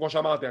כבר כמו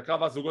שאמרתי,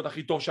 הקרב הזוגות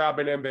הכי טוב שהיה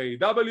ביניהם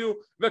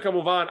ב-AEW,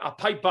 וכמובן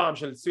הפייפם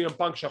של CM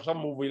פאנק שעכשיו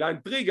מובילה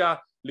אינטריגה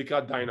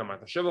לקראת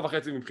דיינמייט.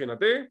 7.5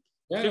 מבחינתי,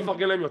 צריכים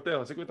לפרגן להם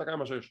יותר, תסיקו את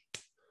הכמה 6.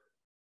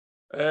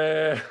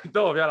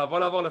 טוב, יאללה, בוא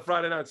נעבור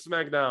לפריידי נייט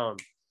סמקדאון.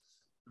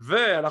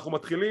 ואנחנו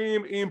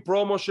מתחילים עם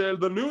פרומו של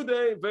The New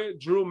Day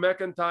ודרו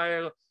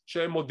מקנטייר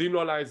שהם מודים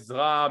לו על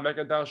העזרה.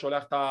 מקנטייר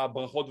שולח את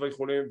הברכות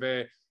ואיחולים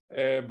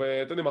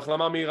ואתם יודעים,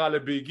 החלמה מהירה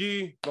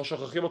לביגי, לא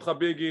שוכחים אותך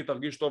ביגי,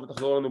 תרגיש טוב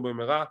ותחזור לנו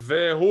במהרה.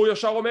 והוא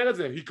ישר אומר את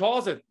זה, he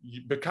calls it,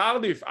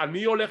 בקרדיף,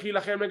 אני הולך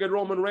להילחם נגד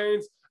רומן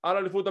ריינס על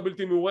האליפות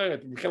הבלתי מעוררת.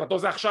 מבחינתו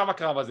זה עכשיו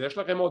הקרב הזה, יש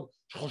לכם עוד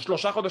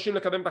 3 חודשים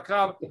לקדם את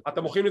הקרב,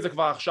 אתם מוכרים את זה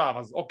כבר עכשיו,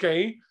 אז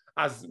אוקיי.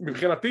 אז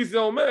מבחינתי זה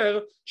אומר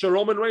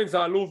שרומן ריינס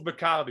זה אלוף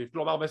בקרדיף,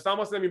 כלומר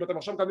בסמרסלאם אם אתם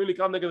עכשיו מקדמים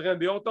לקרב נגד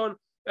רנדי אורטון,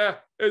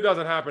 it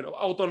doesn't happen,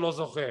 אורטון לא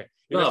זוכה.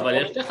 לא, אבל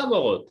יש 2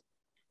 חגורות.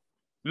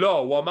 לא,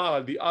 הוא אמר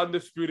על the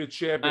undisputed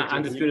champion,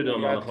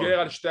 הוא יאתגר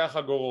על 2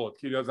 החגורות,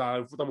 כאילו זה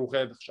האליפות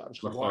המאוחדת עכשיו,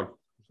 נכון.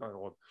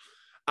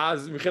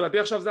 אז מבחינתי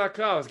עכשיו זה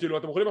הקרב, אז כאילו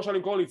אתם יכולים עכשיו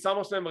למכור לי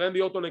סמרסלאם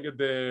רנדי אורטון נגד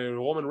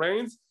רומן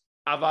ריינס,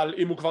 אבל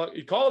אם הוא כבר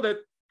called it,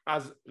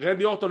 אז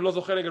רנדי אורטון לא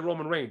זוכה נגד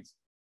רומן ריינס.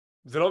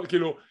 זה לא,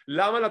 כאילו,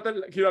 למה נתן,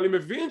 כאילו, אני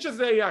מבין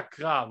שזה יהיה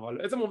הקרב,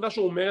 אבל עצם העובדה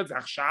שהוא אומר את זה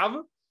עכשיו,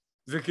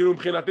 זה כאילו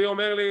מבחינתי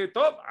אומר לי,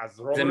 טוב, אז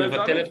רומן... זה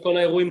מבטל את כל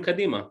האירועים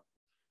קדימה.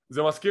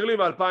 זה מזכיר לי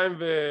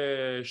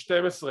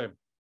ב-2012,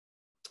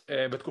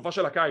 בתקופה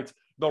של הקיץ,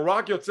 The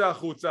Rock יוצא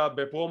החוצה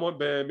בפרומו,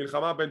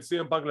 במלחמה בין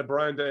CM פאנק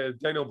לבריין,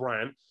 דניאל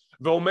בריין,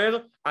 ואומר,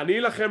 אני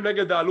אלחם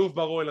נגד האלוף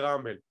ברואל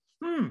רמבל.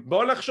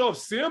 בואו נחשוב,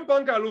 CM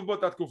פאנק האלוף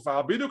באותה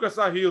תקופה, בדיוק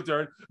עשה היל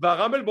טרן,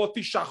 והרמבל בעוד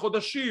 9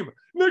 חודשים,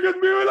 נגד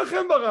מי הוא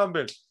ילחם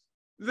ברמבל?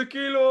 זה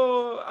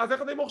כאילו, אז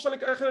איך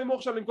אני אמור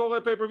עכשיו למכור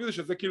פייפריוויו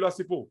שזה כאילו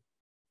הסיפור?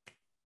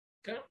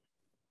 כן.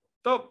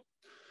 טוב,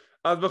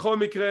 אז בכל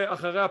מקרה,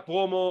 אחרי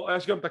הפרומו,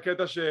 יש גם את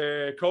הקטע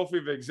שקופי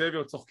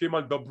ואקזייביר צוחקים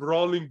על The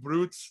Brawling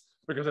Brutes,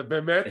 וכזה,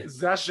 באמת,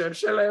 זה השם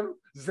שלהם?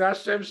 זה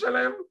השם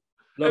שלהם?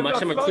 לא, מה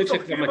שמצחיק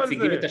שכבר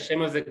מציגים את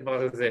השם הזה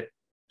כבר איזה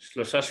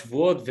 3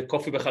 שבועות,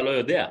 וקופי בכלל לא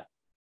יודע.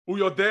 הוא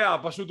יודע,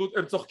 פשוט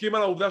הם צוחקים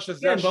על העובדה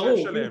שזה השם שלהם.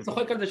 שלהם. הוא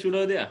צוחק על זה שהוא לא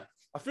יודע.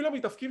 אפילו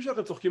המתאפקים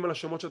שלכם צוחקים על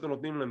השמות שאתם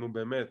נותנים לנו,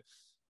 באמת.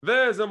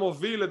 וזה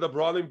מוביל ל-The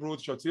Brawling Brutes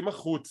שיוצאים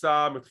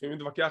החוצה, מתחילים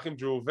להתווכח עם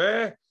ג'ו,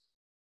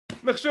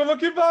 ונחשוב מה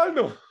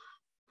קיבלנו.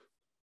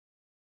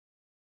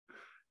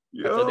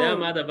 אתה יודע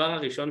מה הדבר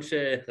הראשון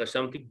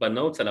שרשמתי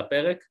בנוטס על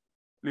הפרק?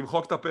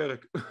 למחוק את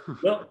הפרק.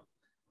 לא,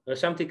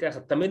 רשמתי ככה,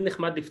 תמיד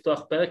נחמד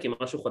לפתוח פרק עם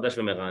משהו חדש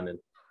ומרענן.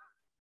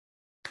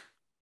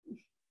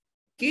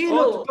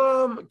 כאילו... עוד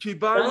פעם,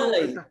 קיבלנו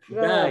את הקרב.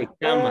 די,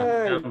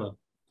 כמה.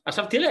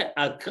 עכשיו תראה,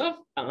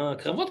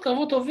 הקרבות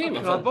קרבות טובים.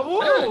 הקרב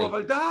ברור,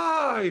 אבל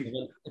די.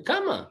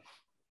 כמה?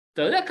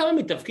 אתה יודע כמה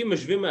מתאבקים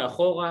יושבים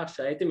מאחורה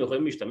שהייתם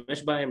יכולים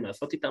להשתמש בהם,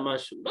 לעשות איתם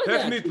משהו?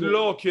 טכנית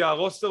לא, כי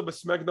הרוסטר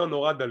בסמקדאון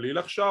נורא דליל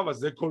עכשיו, אז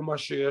זה כל מה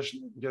שיש,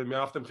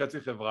 מעפתם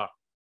חצי חברה.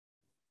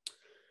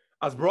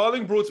 אז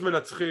בראולינג ברוטס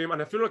מנצחים,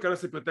 אני אפילו לא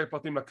אכנס לפרטי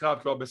פרטים לקרב,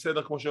 כבר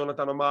בסדר כמו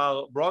שיונתן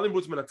אמר, בראולינג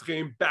ברוטס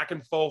מנצחים, back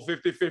and forth,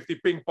 50-50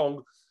 פינג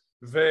פונג,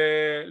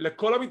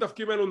 ולכל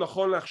המתאבקים האלו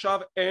נכון לעכשיו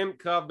אין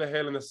קרב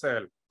בהל אין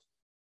הסל.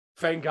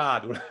 Thank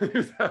God,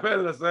 אולי זה בהל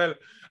אין הסל,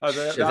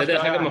 שזה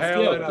דרך אגב מפתיע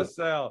אותי.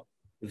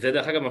 זה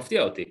דרך אגב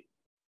מפתיע אותי.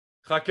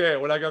 חכה,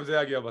 אולי גם זה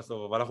יגיע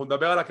בסוף, אבל אנחנו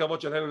נדבר על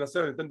הקרבות של הל אין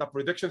הסל, ניתן את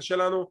הפרדיקשן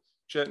שלנו,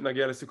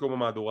 שנגיע לסיכום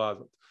המהדורה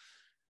הזאת.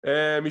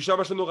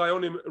 משם יש לנו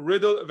רעיון עם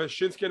רידל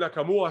ושינסקי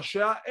נקמורה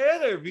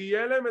שהערב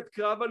יהיה להם את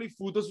קרב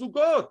אליפות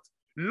הזוגות,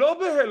 לא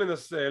בהל אין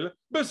הסל,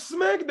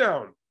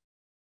 בסמקדאון.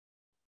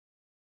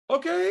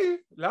 אוקיי,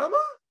 למה?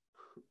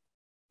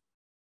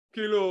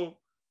 כאילו,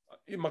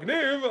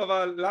 מגניב,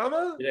 אבל למה?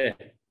 תראה,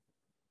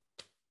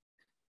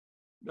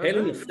 הל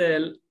אין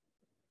הסל,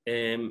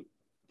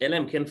 אלא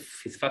אם כן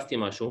פספסתי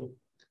משהו,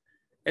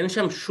 אין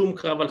שם שום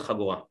קרב על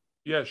חגורה.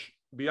 יש,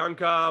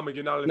 ביאנקה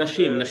מגינה...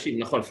 נשים,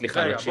 נכון,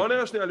 סליחה. רגע, בוא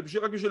נראה שנייה,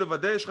 רק בשביל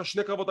לוודא, יש לך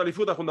 2 קרבות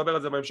אליפות, אנחנו נדבר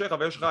על זה בהמשך,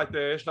 אבל יש לך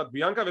את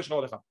ביאנקה ויש לך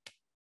עוד אחד.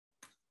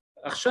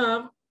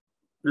 עכשיו,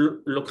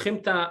 לוקחים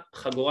את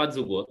החגורת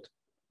זוגות,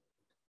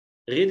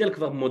 רידל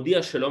כבר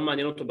מודיע שלא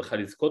מעניין אותו בכלל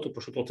לזכות, הוא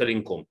פשוט רוצה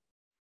לנקום.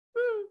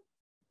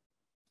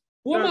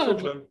 הוא אמר את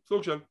זה.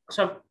 סוג של.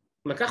 עכשיו,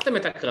 לקחתם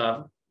את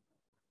הקרב,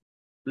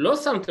 לא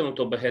שמתם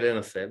אותו בהלן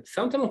הסל,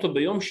 שמתם אותו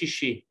ביום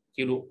שישי,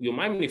 כאילו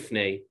יומיים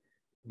לפני,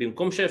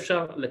 במקום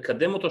שאפשר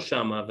לקדם אותו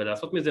שמה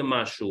ולעשות מזה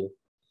משהו.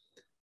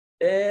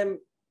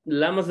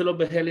 למה זה לא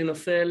בהלן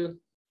הסל?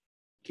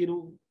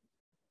 כאילו,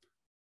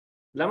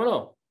 למה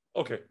לא?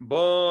 אוקיי,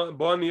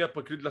 בוא נהיה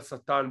פרקליט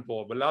לשטן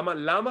פה,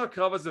 למה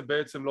הקרב הזה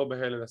בעצם לא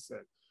בהלן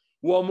הסל?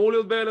 הוא אמור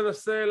להיות בהלן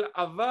הסל,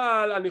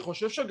 אבל אני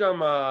חושב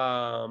שגם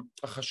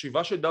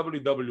החשיבה של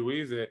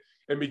WWE זה,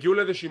 הם הגיעו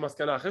לאיזושהי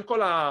מסקנה, אחרי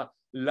כל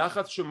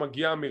הלחץ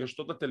שמגיע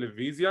מרשתות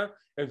הטלוויזיה,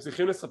 הם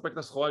צריכים לספק את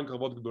הסחורה עם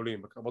קרבות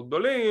גדולים. בקרבות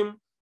גדולים,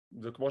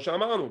 זה כמו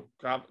שאמרנו,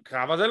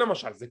 קרב הזה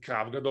למשל, זה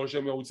קרב גדול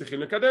שהם היו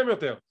צריכים לקדם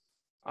יותר.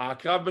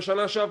 הקרב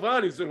בשנה שעברה,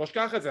 אני לא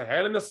אשכח את זה,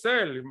 הלן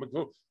הסל,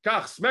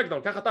 קח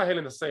סמקדאון, קח אתה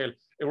הלן הסל,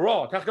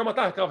 רו, קח גם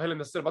אתה קרב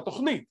הלן הסל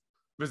בתוכנית,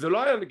 וזה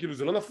לא היה, כאילו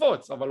זה לא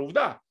נפוץ, אבל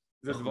עובדה,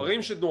 זה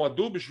דברים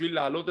שנועדו בשביל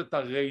להעלות את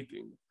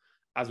הרייטינג.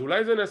 אז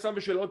אולי זה נעשה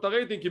בשביל להעלות את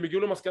הרייטינג, כי הם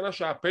הגיעו למסקנה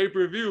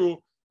שה-pay-per-view,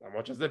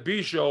 למרות שזה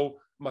בי-שואו,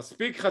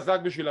 מספיק חזק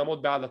בשביל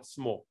לעמוד בעד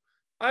עצמו.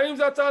 האם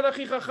זה הצעד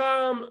הכי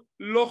חכם?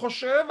 לא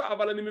חושב,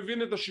 אבל אני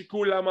מבין את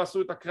השיקול למה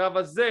עשו את הקרב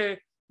הזה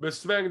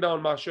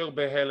בסמקדאון מאשר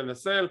בהלן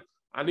הסל.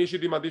 אני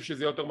אישית מעדיף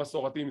שזה יותר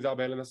מסורתי אם זה היה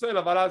בהלן הסל,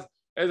 אבל אז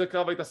איזה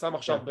קרב היית שם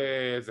עכשיו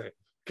בזה?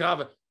 קרב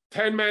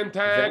 10-man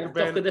tag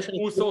בין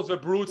אוסוס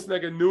וברוטס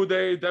נגד ניו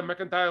דיי, דם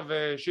מקנטייר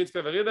ושינסקי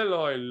ורידל?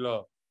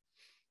 לא.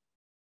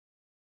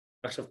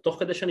 עכשיו, תוך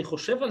כדי שאני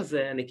חושב על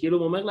זה, אני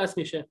כאילו אומר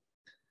לעצמי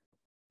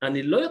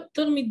שאני לא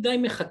יותר מדי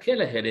מחכה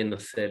להלן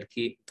הסל,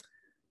 כי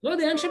לא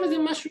יודע, אין שם איזה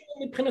משהו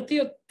מבחינתי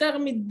יותר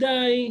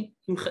מדי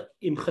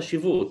עם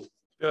חשיבות.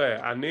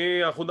 תראה,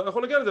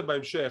 אנחנו נגיע לזה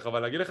בהמשך, אבל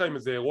להגיד לך אם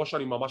זה אירוע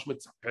שאני ממש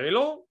מצפה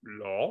לו?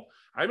 לא.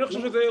 האם אני חושב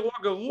שזה אירוע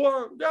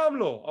גרוע? גם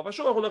לא. אבל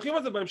שוב, אנחנו נרחיב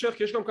על זה בהמשך,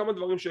 כי יש גם כמה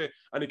דברים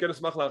שאני כן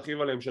אשמח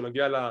להרחיב עליהם,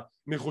 שנגיע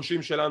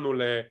לניחושים שלנו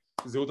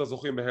לזהות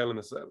הזוכים בהלן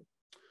הסל.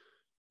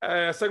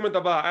 הסגמנט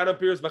הבא, אדם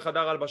פירס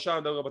בחדר הלבשה,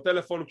 מדבר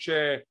בטלפון,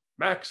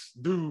 כשמקס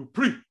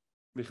דופרי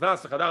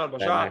נכנס לחדר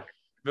הלבשה,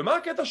 ומה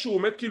הקטע שהוא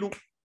עומד כאילו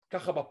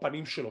ככה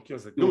בפנים שלו, כאילו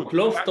זה הוא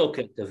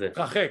קלופסטוקר כזה.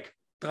 תרחק.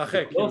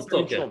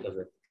 קלופסטוקר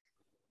כזה.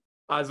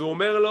 אז הוא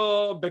אומר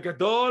לו,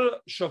 בגדול,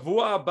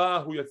 שבוע הבא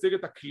הוא יציג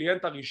את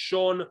הקליינט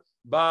הראשון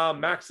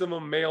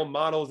ב-Maximum Male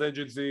Models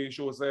Agency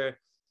שהוא עושה,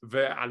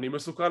 ואני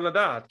מסוכן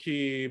לדעת,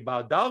 כי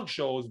בדארק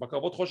שואוז,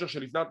 בקרבות חושך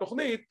שלפני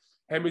התוכנית,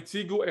 הם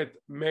הציגו את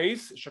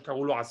מייס,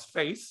 שקראו לו אז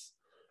פייס,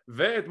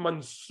 ואת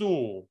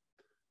מנסור.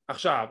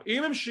 עכשיו,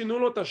 אם הם שינו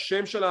לו את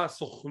השם של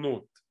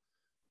הסוכנות,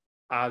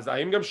 אז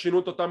האם גם שינו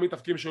את אותם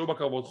מתאפקים שהיו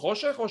בקרבות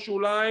חושך, או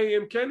שאולי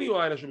הם כן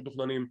יהיו האלה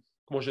שמתוכננים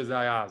כמו שזה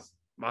היה אז?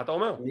 מה אתה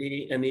אומר?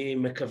 אני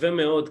מקווה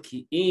מאוד,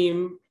 כי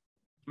אם...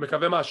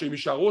 מקווה מה, שהם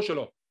יישארו או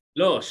שלא?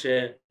 לא,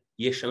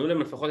 שישנו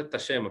להם לפחות את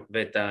השם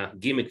ואת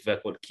הגימיק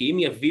והכל, כי אם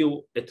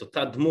יביאו את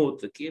אותה דמות,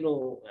 זה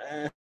כאילו...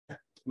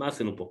 מה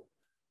עשינו פה?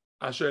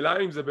 השאלה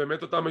אם זה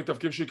באמת אותם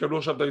מתאבקים שיקבלו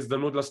עכשיו את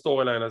ההזדמנות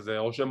לסטורי ליין הזה,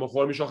 או שהם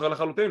מוכרו על מישהו אחר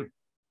לחלוטין.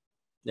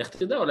 איך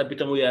תדע, אולי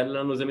פתאום הוא יעלה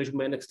לנו איזה מישהו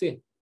ב-NXT.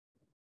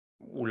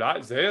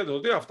 אולי, זה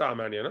עוד הפתעה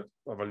מעניינת,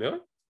 אבל נראה.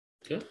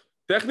 כן.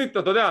 טכנית,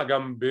 אתה יודע,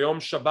 גם ביום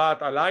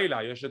שבת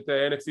הלילה יש את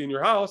NXT in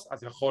your house,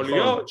 אז יכול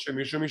להיות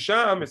שמישהו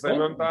משם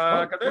מסיים את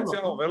הקדנציה,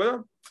 עובר לזה.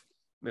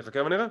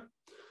 נחכה ונראה.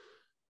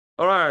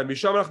 אוריין,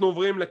 משם אנחנו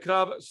עוברים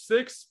לקרב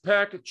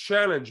 6-Pack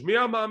Challenge. מי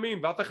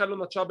המאמין, ואף אחד לא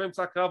נטשה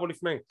באמצע הקרב או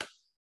לפני,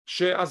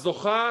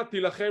 שהזוכה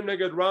תילחם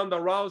נגד רונדה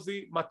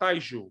ראוזי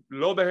מתישהו,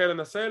 לא בהלן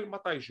הסל,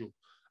 מתישהו.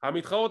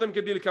 המתחרות הם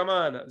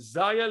כדלקמן,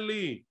 זיה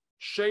לי,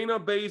 שיינה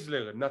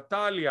בייזלר,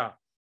 נטליה,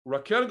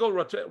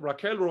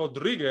 רקל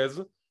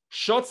רודריגז,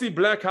 שוצי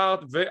בלקהארט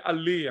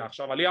ועליה.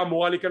 עכשיו עליה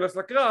אמורה להיכנס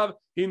לקרב,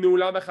 היא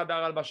נעולה בחדר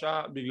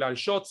הלבשה בגלל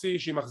שוצי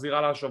שהיא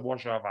מחזירה לה השבוע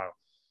שעבר.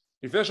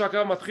 לפני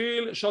שהקרב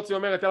מתחיל, שוצי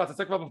אומרת יאללה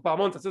תצא כבר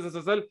בפעמון, תצא,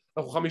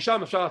 אנחנו 5,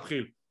 אפשר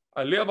להתחיל.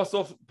 עליה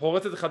בסוף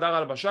פורצת לחדר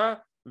הלבשה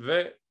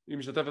והיא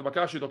משתתפת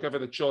בקרב שהיא תוקפת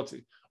את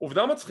שוצי.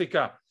 עובדה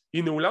מצחיקה,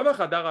 היא נעולה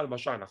בחדר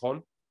הלבשה, נכון?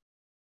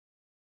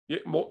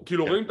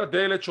 כאילו רואים את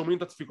הדלת, שומעים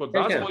את הדפיקות,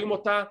 ואז רואים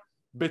אותה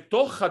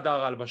בתוך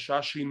חדר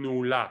הלבשה שהיא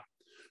נעולה.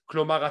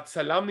 כלומר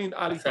הצלם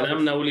ננעל איתה.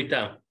 הצלם נעול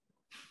איתה.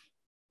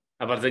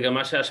 אבל זה גם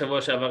מה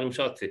שהשבוע שעבר עם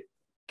שוצי.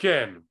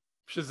 כן,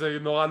 שזה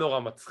נורא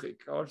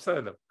מצחיק, אבל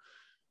בסדר.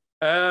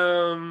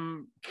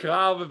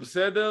 קרב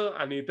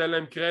בסדר, אני אתן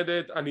להם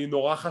קרדיט, אני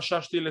נורא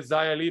חששתי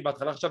לזיה לי,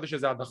 בהתחלה חשבתי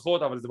שזה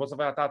הדחות, אבל זה בסוף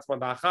הייתה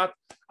הצמדה אחת,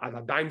 אז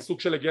עדיין סוג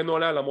של הגנו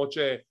עליה, למרות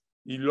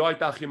שהיא לא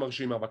הייתה הכי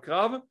מרשימה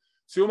בקרב.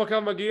 סיום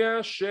הקרב מגיע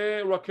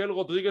שרקל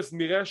רודריגס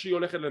נראה שהיא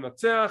הולכת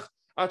לנצח,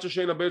 עד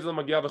ששיינה בייזלר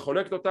מגיעה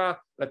וחונקת אותה,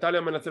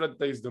 נטליה מנצלת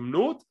את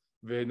ההזדמנות,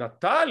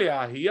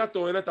 ונטליה היא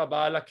הטוענת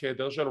הבאה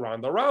לכתר של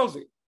רונדה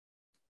ראוזי.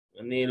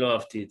 אני לא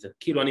אהבתי את זה,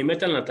 כאילו אני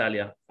מת על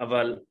נטליה,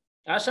 אבל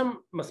היה שם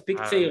מספיק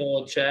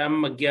צעירות שהיה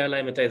מגיע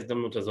להם את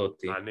ההזדמנות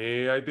הזאת.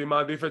 אני הייתי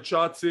מעדיף את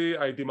שוצי,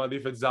 הייתי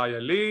מעדיף את זיה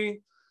לי,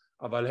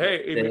 אבל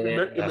היי, אם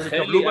הם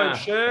יקבלו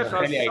בהמשך, אז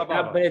רחלי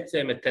הייתה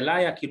בעצם, את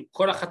אליה, כאילו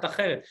כל אחת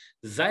אחרת.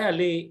 זיה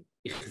לי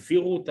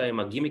החזירו אותה עם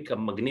הגימיק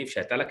המגניב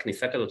שהייתה לה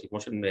כניסה כזאת,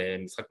 כמו של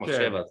משחק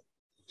מחשב אז.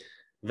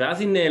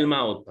 ואז היא נעלמה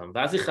עוד פעם,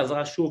 ואז היא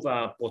חזרה שוב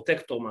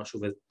הפרוטקטור משהו,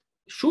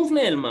 ושוב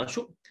נעלמה,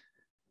 שוב,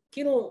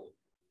 כאילו,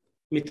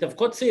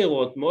 מתאבקות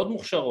צעירות, מאוד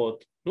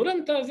מוכשרות, תנו להם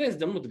את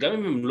הזדמנות, גם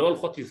אם הן לא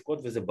הולכות לבכות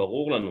וזה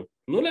ברור לנו,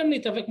 תנו להם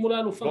להתאבק מול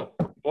האלופה.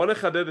 בוא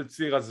נחדד את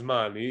ציר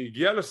הזמן, היא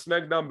הגיעה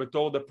לסמקדאון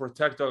בתור The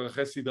Protector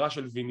אחרי סדרה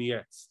של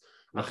וינייטס,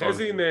 אחרי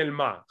זה היא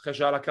נעלמה, אחרי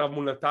שהיה לה קרב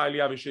מול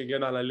נטליה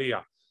ושהגנה על עליה,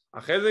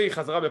 אחרי זה היא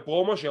חזרה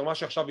בפרומו שהיא אמרה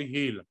שעכשיו היא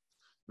היל,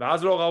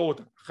 ואז לא ראו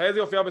אותה, אחרי זה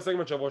היא הופיעה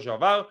בסגמנט שבוע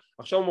שעבר,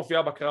 עכשיו היא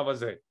מופיעה בקרב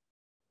הזה.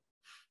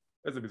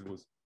 איזה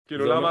בזבוז.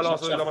 כאילו למה לא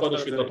עשו את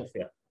זה?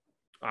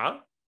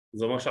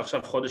 זה אומר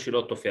שעכשיו חודש היא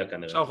לא תופיע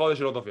כנראה. עכשיו חודש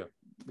היא לא תופיע,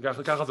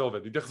 ככה זה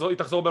עובד, היא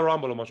תחזור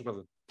ברמבל או משהו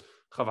כזה,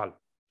 חבל.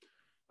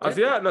 אז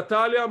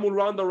נטליה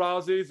מול רונדה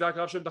ראוזי, זה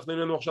הקרב שמתכננים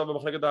לנו עכשיו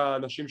במחלקת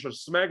האנשים של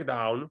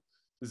סמקדאון,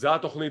 זה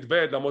התוכנית ב'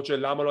 למרות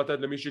שלמה לא לתת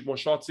למישהי כמו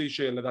שוצי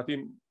שלדעתי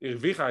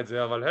הרוויחה את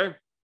זה, אבל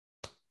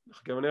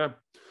נחכה ונראה.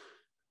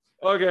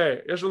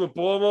 אוקיי, יש לנו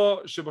פרומו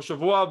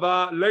שבשבוע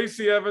הבא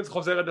לייסי אבנס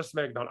חוזרת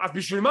לסמקדאון, אז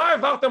בשביל מה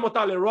העברתם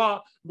אותה לרוע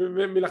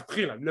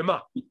מלכתחילה? למה?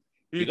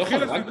 היא לא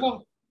חזרה כבר?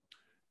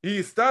 היא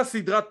עשתה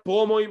סדרת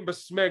פרומואים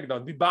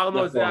בסמקדאון, דיברנו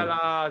על זה,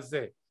 על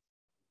זה.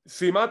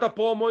 סיימה את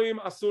הפרומואים,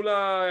 עשו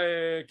לה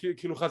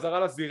כאילו חזרה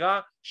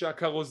לזירה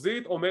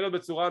שהקרוזית אומרת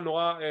בצורה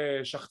נורא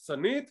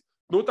שחצנית,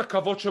 תנו את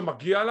הכבוד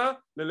שמגיע לה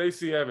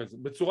ללייסי אבנס,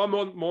 בצורה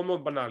מאוד מאוד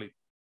מאוד בנאלית.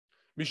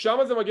 משם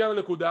זה מגיע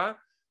לנקודה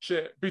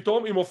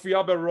שפתאום היא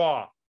מופיעה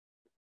ברוע,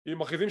 היא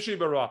מכריזים שהיא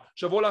ברוע,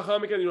 שבוע לאחר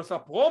מכן היא עושה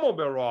פרומו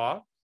ברוע,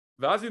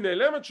 ואז היא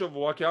נעלמת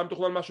שבוע כי היה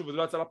מתוכנן משהו וזה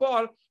לא יצא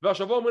לפועל,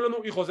 והשבוע אומרים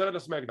לנו היא חוזרת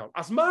לסמקדאון.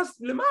 אז מה?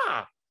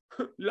 למה?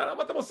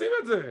 למה אתם עושים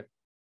את זה?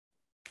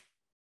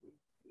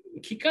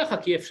 כי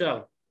ככה, כי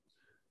אפשר.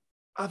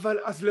 אבל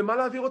אז למה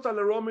להעביר אותה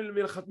לרוע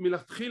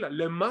מלכתחילה?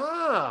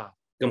 למה?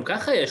 גם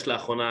ככה יש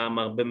לאחרונה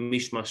הרבה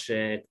משמש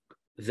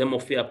שזה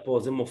מופיע פה,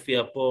 זה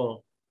מופיע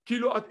פה.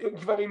 כאילו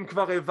אם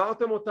כבר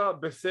העברתם אותה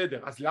בסדר,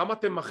 אז למה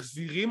אתם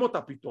מחזירים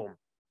אותה פתאום?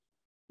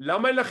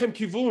 למה אין לכם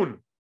כיוון?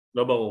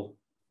 לא ברור.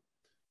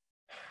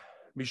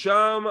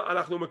 משם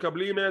אנחנו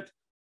מקבלים את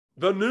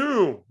The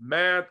New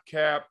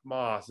Madcap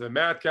Moss,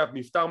 ומדקאפ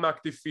נפטר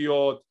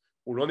מהקטיפיות,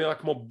 הוא לא נראה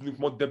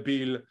כמו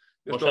דביל,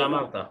 כמו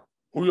שאמרת.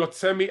 הוא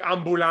יוצא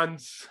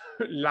מאמבולנס,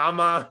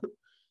 למה?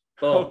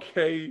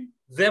 אוקיי.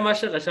 זה מה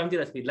שרשמתי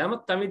לעצמי, למה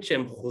תמיד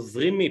שהם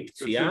חוזרים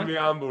מפציעה,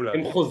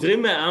 הם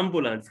חוזרים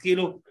מהאמבולנס,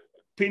 כאילו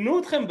פינו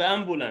אתכם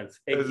באמבולנס,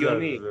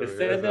 הגיוני,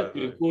 בסדר,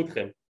 פילקו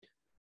אתכם.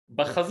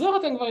 בחזור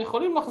אתם כבר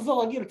יכולים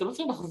לחזור רגיל, אתם לא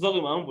צריכים לחזור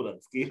עם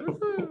האמבולנס, כאילו.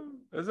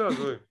 איזה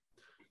עזוי.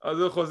 אז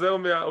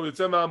הוא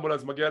יוצא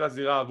מהאמבולנס, מגיע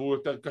לזירה, והוא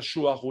יותר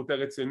קשוח, הוא יותר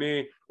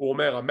רציני, הוא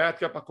אומר,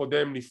 המדקאפ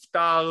הקודם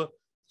נפטר,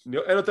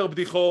 אין יותר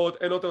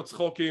בדיחות, אין יותר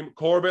צחוקים,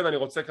 קורבן, אני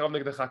רוצה קרב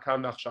נגדך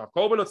כאן ועכשיו.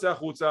 קורבן יוצא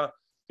החוצה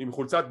עם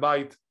חולצת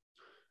בית,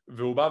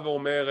 והוא בא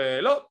ואומר,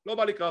 לא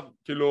בא לי קרב,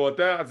 כאילו,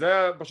 זה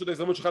היה פשוט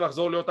ההזדמנות שלך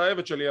לחזור להיות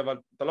העבד שלי, אבל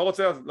אתה לא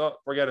רוצה, אז לא,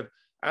 forget it.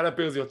 אנה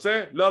פירס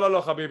יוצא,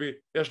 לא חביבי,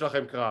 יש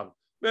לכם קרב.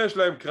 ויש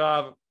להם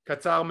קרב,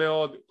 קצר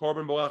מאוד,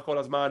 קורבן בורח כל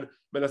הזמן,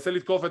 מנסה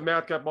לתקוף את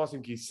מדקאפ מוס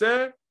עם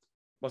כיסא,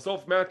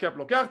 בסוף מדקאפ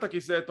לוקח את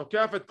הכיסא,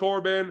 תוקף את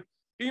קורבן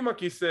עם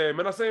הכיסא,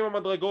 מנסה עם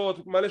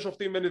המדרגות, מלא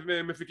שופטים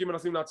ומפיקים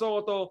מנסים לעצור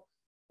אותו,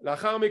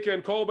 לאחר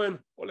מכן קורבן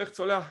הולך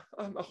צולח,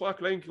 מאחורי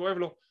הקלעים כי הוא אוהב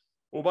לו,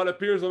 הוא בא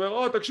לפירס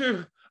ואומר,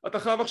 תקשיב, אתה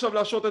חייב עכשיו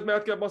להשעות את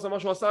מדקאפ מוס על מה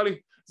שהוא עשה לי,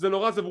 זה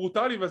נורא, זה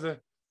ברוטלי וזה,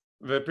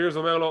 ופירס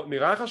אומר לו,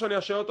 נראה לך שאני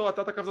אשאר אותו,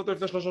 אתה תקפת אותו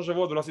לפני 3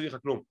 שבועות ולא עשיתי לך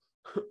כלום.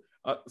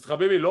 אז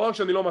חביבי, לא רק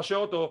שאני לא מאשר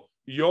אותו,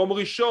 יום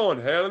ראשון,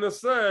 Hell in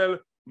a Cell,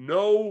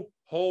 no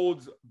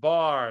holds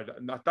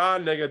barred, אתה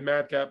נגד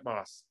מדקאפ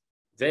מוס.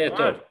 זה יהיה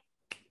טוב.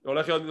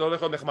 הולך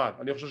להיות נחמד,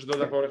 אני חושב שזה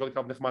הולך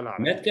להיות נחמד לעלה.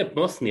 מדקאפ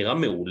מוס נראה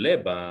מעולה,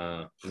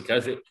 נקרא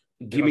לזה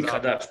גימיק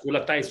חדש,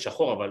 כולה טייס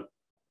שחור, אבל...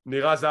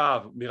 נראה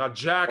זהב, נראה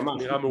ג'אק,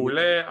 נראה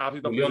מעולה, אהבתי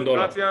את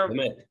הפרזנטציה.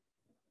 באמת.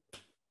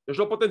 יש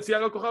לו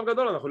פוטנציאל על כוכב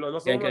גדול, אנחנו לא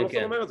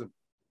אומר את זה.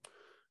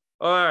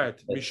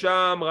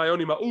 משם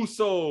רעיון עם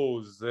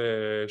האוסוס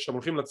שהם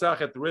הולכים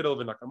לנצח את רידל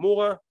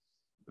ונקמורה,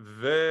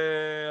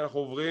 ואנחנו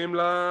עוברים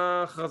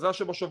להכרזה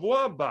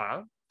שבשבוע הבא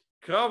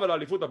קרב על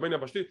האליפות הבין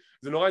יבשתית.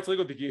 זה נורא הצחיק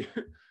אותי כי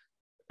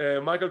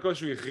מייקל קול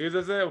שהוא הכריז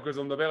את זה, הוא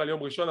כזה מדבר על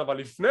יום ראשון, אבל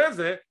לפני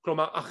זה,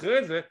 כלומר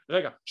אחרי זה,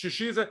 רגע,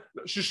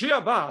 שישי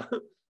הבא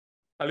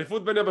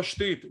אליפות בין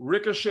יבשתית,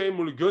 ריקושי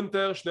מול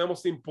גונטר, שניהם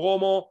עושים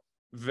פרומו,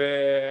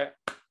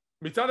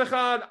 ומצד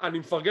אחד אני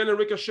מפרגן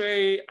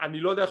לריקושי, אני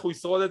לא יודע איך הוא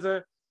ישרוד את זה,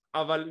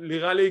 אבל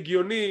נראה לי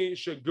הגיוני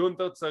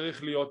שגונטר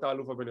צריך להיות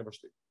האלוף הבין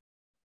יבשתי.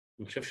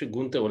 אני חושב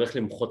שגונטר הולך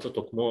למחוץ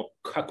אותו כמו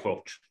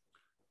קאקרוץ'.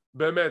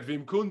 באמת,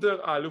 ואם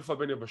גונטר האלוף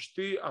הבין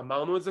יבשתי,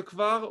 אמרנו את זה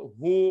כבר,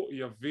 הוא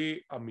יביא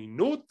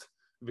אמינות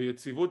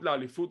ויציבות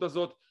לאליפות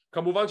הזאת.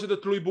 כמובן שזה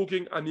תלוי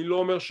בוקינג, אני לא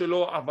אומר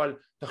שלא, אבל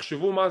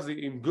תחשבו מה זה,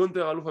 אם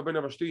גונטר האלוף הבין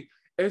יבשתי,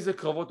 איזה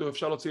קרבות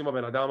אפשר להוציא עם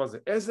הבן אדם הזה,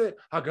 איזה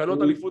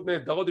הגנות אליפות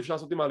נהדרות אפשר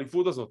לעשות עם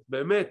האליפות הזאת,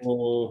 באמת.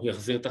 הוא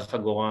יחזיר את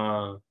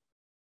החגורה...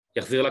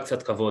 יחזיר לה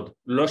קצת כבוד.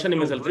 לא שאני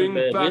מזלזל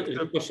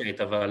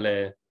בריקושט, אבל...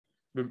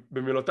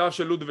 במילותיו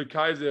של לודוויג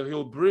קייזר,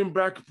 he'll bring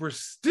back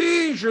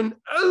prestige Asian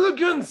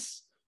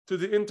elegance to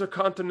the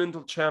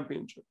Intercontinental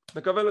Championship.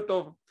 נקווה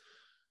לטוב.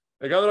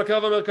 הגענו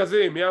לקרב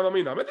המרכזי, מי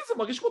המאמין? האמת היא זה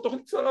מרגיש כמו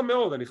תוכנית קצרה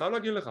מאוד, אני חייב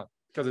להגיד לך.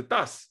 כזה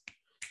טס.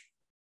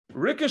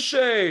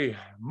 ריקושי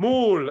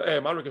מול,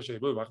 מה ריקושי?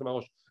 בואי, ברח לי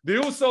מהראש. The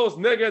Usos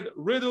נגד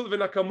רידל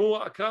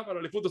ונקמורה, הקרב על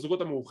אליפות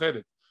הזוגות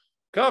המאוחדת.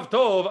 קרב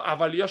טוב,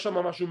 אבל יש שם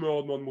משהו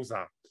מאוד מאוד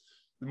מוזר.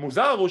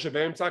 מוזר הוא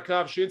שבאמצע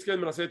הקרב שינסקי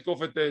מנסה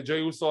לתקוף את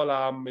ג'יי אוסו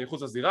על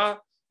מחוץ לזירה,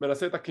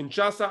 מנסה את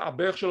הקינצ'סה,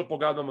 הברך שלו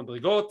פוגעת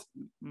במדרגות,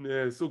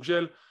 סוג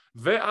של,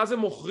 ואז הם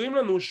מוכרים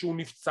לנו שהוא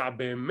נפצע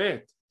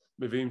באמת.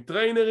 מביאים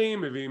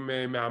טריינרים, מביאים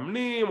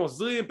מאמנים,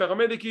 עוזרים,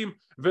 פרמדיקים,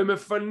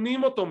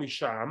 ומפנים אותו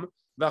משם,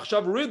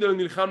 ועכשיו רידל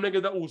נלחם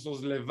נגד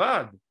האוסוס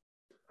לבד.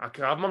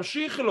 הקרב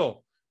ממשיך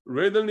לו.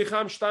 רידל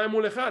נלחם 2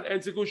 מול 1,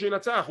 אין סיכוי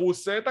שינצח, הוא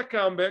עושה את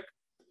הקאמבק,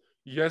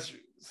 יש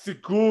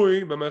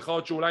סיכוי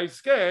במרכאות שאולי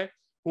יזכה,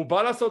 הוא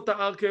בא לעשות את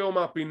ה-RKO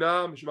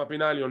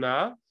מהפינה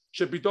העליונה,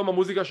 שפתאום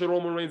המוזיקה של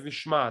רומן ריינס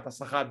נשמעת,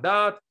 הסחת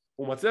דעת,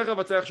 הוא מצליח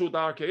לבצע שהוא את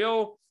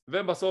ה-RKO,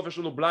 ובסוף יש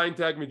לנו בליינד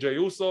טאג מג'יי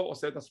אוסו,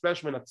 עושה את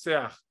הספלש,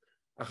 מנצח.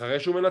 אחרי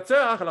שהוא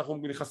מנצח, אנחנו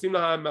נכנסים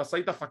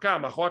למסעית הפקה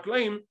מאחורי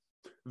הקלעים,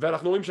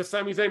 ואנחנו רואים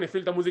שסמי זיין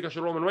הפעיל את המוזיקה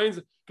של רומן ריינס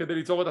כדי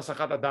ליצור את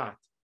הסחת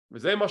הדעת.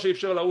 וזה מה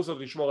שאפשר לאוסוס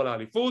לשמור על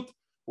האליפות,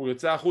 הוא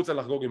יוצא החוצה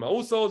לחגוג עם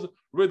האוסוס,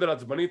 רידל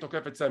עצבני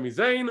תוקף את סמי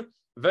זיין,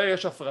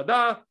 ויש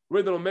הפרדה,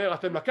 רידל אומר,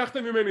 אתם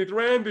לקחתם ממני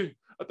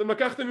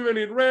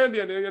את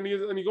רנדי,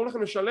 אני אגרום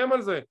לכם לשלם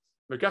על זה,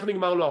 וכך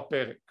נגמר לו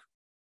הפרק.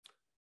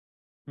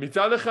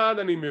 מצד אחד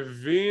אני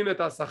מבין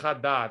את הסחת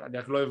דעת, אני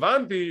רק לא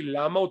הבנתי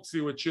למה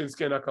הוציאו את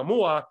שינסקי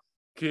נקמורה,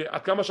 כי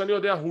עד כמה שאני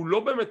יודע הוא לא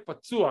באמת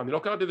פצוע, אני לא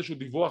קראתי איזשהו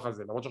דיווח על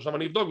זה, למרות שעכשיו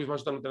אני אבדוק בזמן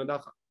שאתה נותן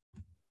לדעתך.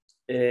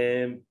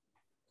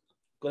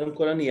 קודם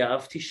כל אני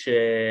אהבתי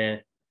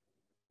שהוא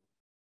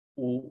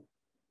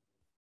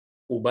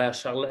בא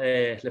ישר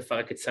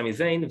לפרק את סמי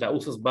זיין,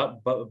 והאוסוס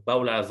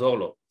באו לעזור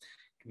לו,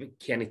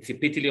 כי אני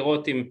ציפיתי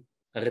לראות אם,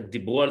 הרי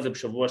דיברו על זה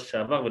בשבוע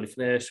שעבר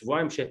ולפני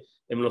שבועיים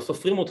שהם לא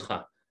סופרים אותך,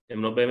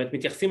 הם לא באמת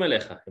מתייחסים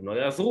אליך, הם לא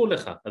יעזרו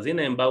לך, אז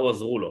הנה הם באו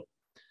עזרו לו.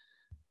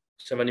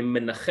 עכשיו אני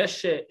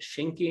מנחש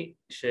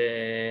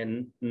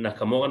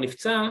שנקמורה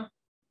נפצע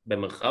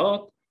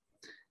במרכאות,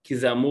 כי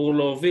זה אמור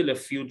להוביל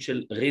לפיוד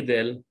של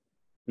רידל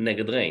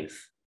נגד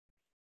ריינס,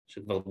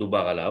 שכבר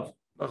דובר עליו.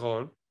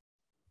 נכון.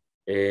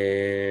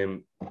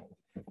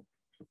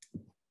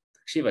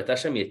 תקשיב, הייתה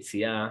שם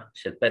יציאה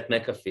של פט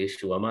מקאפי,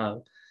 שהוא אמר,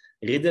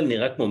 רידל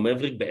נראה כמו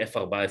מבריק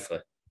ב-F14.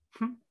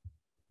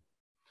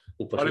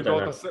 הוא פשוט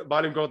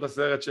בא למכור את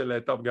הסרט של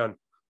טופ גן.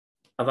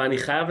 אבל אני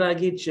חייב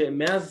להגיד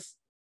שמאז,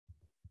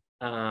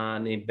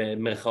 אני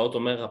במרכאות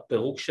אומר,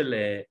 הפירוק של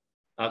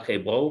ארקי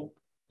ברו,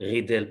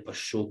 רידל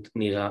פשוט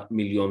נראה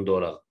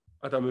 $1,000,000.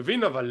 אתה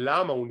מבין אבל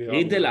למה הוא נראה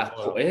רידל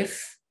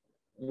הכועס?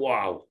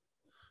 וואו.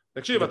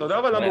 תקשיב, אתה יודע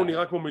אבל למה הוא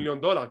נראה כמו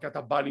 $1,000,000? כי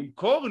אתה בא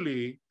למכור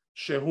לי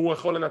שהוא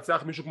יכול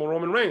לנצח מישהו כמו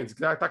רומן ריינס,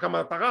 כי הייתה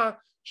כמה מטרה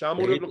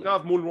שאמור להיות לו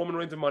קרב מול רומן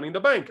ריינס ומאני אין דה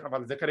בנק,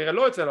 אבל זה כנראה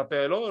לא יוצא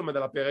לפרק, לא עומד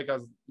על הפרק,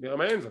 אז נראה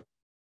מה אין זה.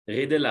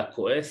 רידל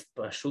הכועס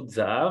פשוט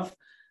זהב,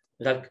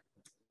 רק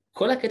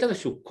כל הקטע הזה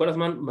שהוא כל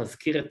הזמן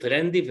מזכיר את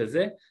רנדי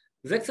וזה,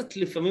 זה קצת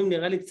לפעמים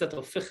נראה לי קצת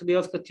הופך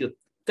להיות קצת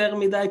יותר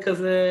מדי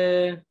כזה...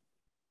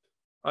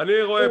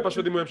 אני רואה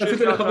פשוט אם הוא ימשיך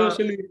ככה,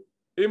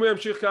 אם הוא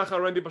ימשיך ככה,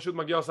 רנדי פשוט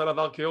מגיע עושה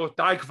לדבר כאו,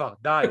 די כבר,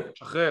 די,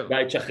 תשחרר.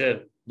 די,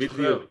 תשחרר,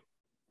 בדיוק.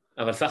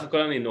 אבל סך הכל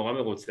אני נורא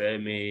מרוצה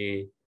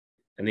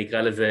אני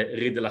אקרא לזה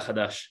רידל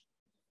החדש.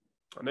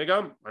 אני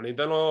גם, אני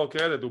אתן לו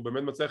קרדיט, הוא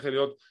באמת מצליח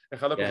להיות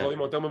אחד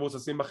הכוכבים היותר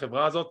מבוססים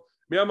בחברה הזאת.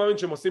 מי המאמין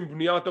שהם עושים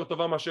בנייה יותר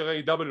טובה מאשר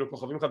AEW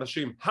לכוכבים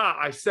חדשים?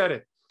 I said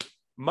it.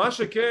 מה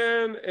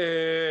שכן,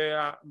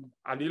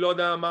 אני לא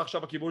יודע מה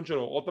עכשיו הכיוון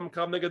שלו, עוד פעם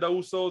קרב נגד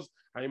האוסוס,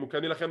 האם הוא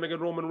כן ילחם נגד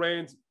רומן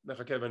ריינס,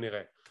 נחכה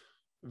ונראה.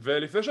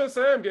 ולפני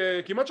שנסיים,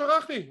 כמעט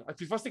שכחתי,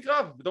 פספסתי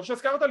קרב, וטוב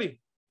שהזכרת לי.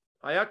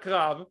 היה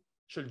קרב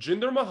של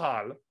ג'ינדר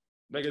מהל,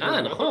 נגד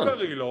נכון.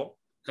 קרילו.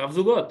 קרב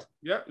זוגות.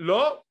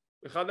 לא.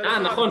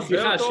 נכון,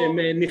 סליחה, שהם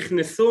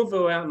נכנסו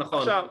והוא היה, נכון.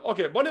 עכשיו,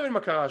 אוקיי, בוא נבין מה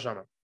קרה שם.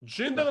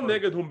 ג'ינדר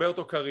נגד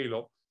הומברטו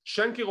קרילו,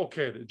 שנקי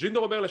רוקד, ג'ינדר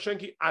אומר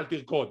לשנקי אל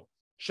תרקוד,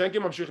 שנקי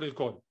ממשיך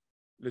לרקוד.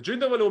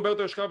 לג'ינדר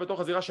ולהומברטו יש קרב בתוך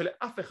הזירה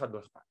שלאף אחד לא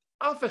אכפת,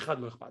 אף אחד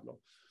לא אכפת לו.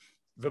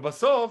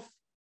 ובסוף,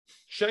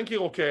 שנקי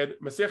רוקד,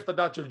 מסיח את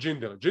הדעת של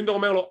ג'ינדר, ג'ינדר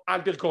אומר לו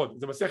אל תרקוד,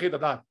 זה מסיח לי את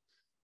הדעת.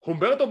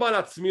 הומברטו בא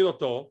להצמין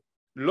אותו,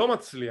 לא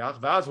מצליח,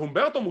 ואז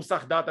הומברטו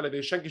מוסח דעת על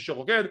ידי שנקי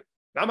שרוקד,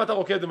 למה אתה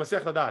רוקד? זה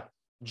מסיח את הדעת.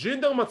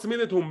 ג'ינדר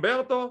מצמין את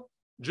הומברטו,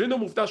 ג'ינדר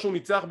מופתע שהוא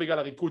ניצח בגלל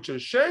הריקוד של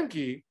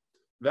שנקי,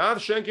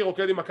 ואז שנקי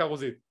רוקד עם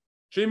הקרוזית.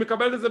 שהיא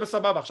מקבלת את זה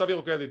בסבבה, עכשיו היא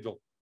רוקדת איתו.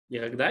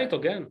 היא רקדה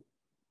איתו, כן.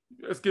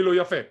 אז כאילו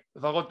יפה,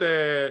 לפחות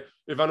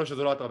הבנו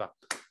שזו לא הטרדה.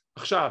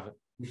 עכשיו,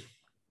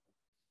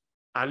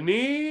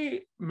 אני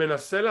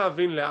מנסה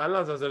להבין לאן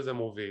לעזאזל זה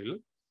מוביל,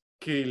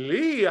 כי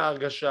לי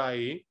ההרגשה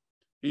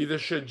היא זה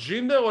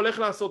שג'ינדר הולך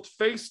לעשות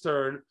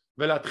פייסטרן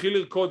ולהתחיל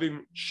לרקוד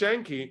עם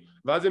שנקי,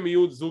 ואז הם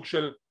יהיו זוג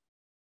של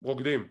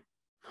רוקדים.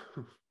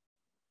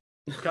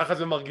 ככה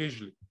זה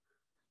מרגיש לי.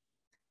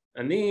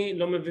 אני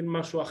לא מבין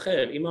משהו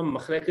אחר. אם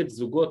המחלקת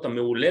זוגות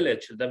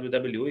המעוללת של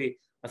WWE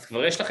אז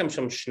כבר יש לכם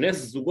שם שני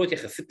זוגות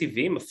יחסית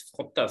טבעיים, אז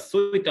לפחות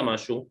תעשו איתם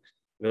משהו,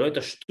 ולא את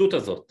השטות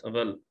הזאת,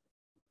 אבל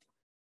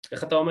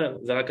איך אתה אומר?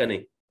 זה רק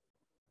אני.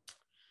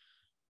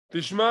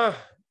 תשמע,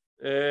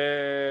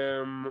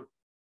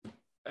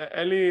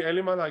 אין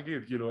לי מה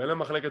להגיד, כאילו, אין להם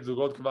מחלקת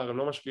זוגות כבר, הם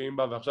לא משקיעים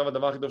בה, ועכשיו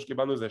הדבר הכי טוב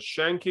שקיבלנו זה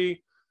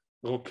שנקי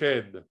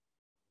רוקד,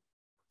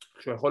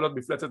 שהוא יכול להיות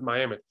מפלצת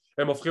מאיימת,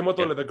 הם הופכים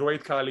אותו ל-The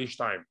Great קאלי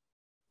 2.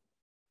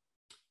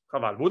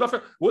 חבל, והוא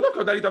דווקא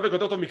יודע להתאבק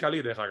יותר טוב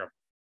מקאלי דרך אגב.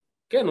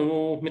 כן,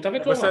 הוא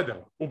מתאבק לא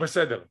רע. הוא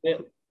בסדר.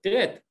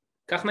 תראה,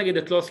 קח נגיד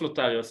את לוס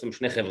לוטריוס, הם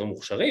שני חבר'ה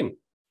מוכשרים.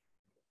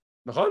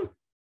 נכון?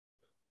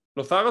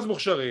 לוטריוס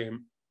מוכשרים,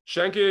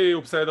 שנקי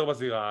הוא בסדר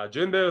בזירה,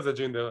 ג'ינדר זה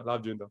ג'ינדר, לאו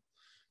ג'ינדר.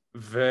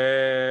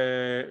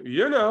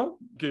 you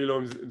know, כאילו,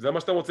 זה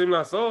מה שאתם רוצים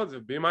לעשות, זה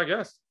be my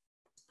guest.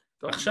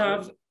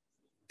 עכשיו,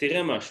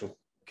 תראה משהו.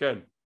 כן.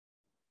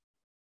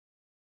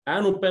 היה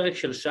לנו פרק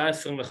של שעה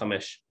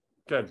 25.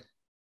 כן.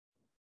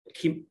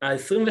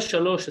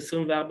 ה-23,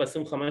 24,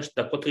 25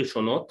 דקות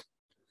ראשונות,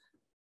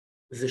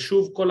 זה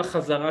שוב כל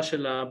החזרה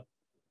של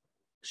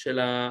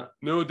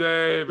New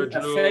Day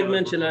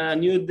הסגמנט של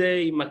ה-New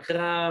Day עם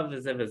הקרב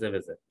וזה וזה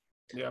וזה.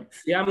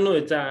 סיימנו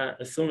את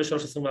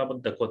ה-23-24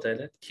 דקות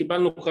האלה,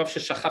 קיבלנו קרב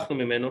ששכחנו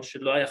ממנו,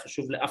 שלא היה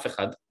חשוב לאף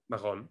אחד.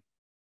 נכון.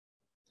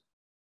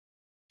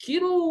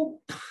 כאילו,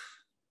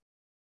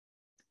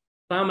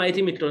 פעם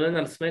הייתי מתלונן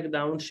על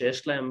סמקדאון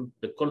שיש להם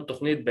בכל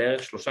תוכנית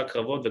בערך 3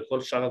 קרבות,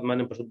 וכל שאר הזמן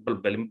הם פשוט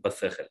בלבלים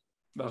בשכל.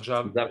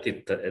 ועכשיו?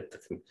 סגרתי את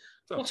עצמי.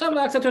 עכשיו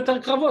היה קצת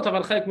יותר קרבות,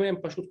 אבל חלק מהם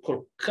פשוט כל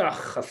כך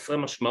חסרי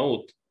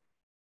משמעות.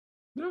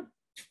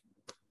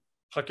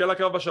 חכה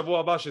לקרב בשבוע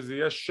הבא, שזה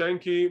יהיה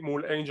שנקי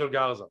מול אנג'ל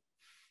גרזה.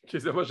 כי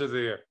זה מה שזה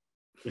יהיה.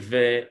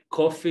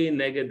 וקופי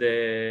נגד...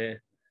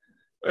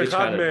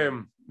 אחד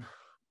מהם.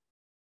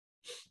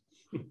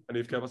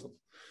 אני אבקר בסוף.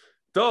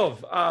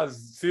 טוב,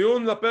 אז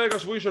ציון לפרק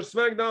השבועי של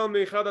סמקדאון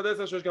מ-1 עד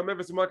 10 שיש גם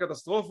 0 ומה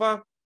קטסטרופה.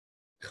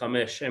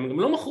 5. הם גם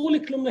לא מכרו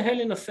לי כלום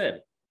להלי נסל.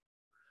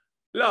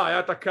 לא, היה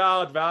את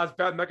הקארד, ואז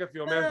פאט מקאפי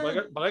אומר,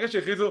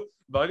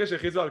 ברגע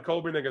שהכריזו על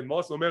קורבי נגד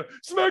מוס, הוא אומר,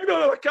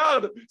 סמקדאון על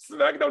הקארד!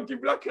 סמקדאון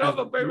קיבלה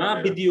קרב בפרק.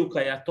 מה בדיוק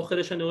היה? תוך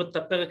כדי שאני רואה את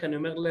הפרק, אני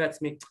אומר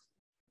לעצמי,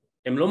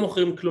 הם לא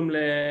מוכרים כלום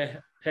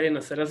להלי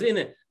נסל, אז הנה,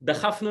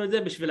 דחפנו את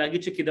זה בשביל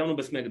להגיד שקידמנו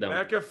בסמקדאון.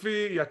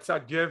 מקאפי יצא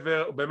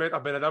גבר, באמת,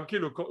 הבן אדם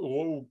כאילו,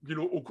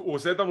 הוא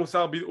עושה את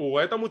המוצר, הוא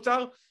רואה את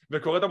המוצר,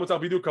 וקורא את המוצר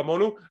בדיוק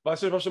כמונו, ואז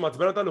שיש מה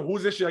שמעצבן אותנו, הוא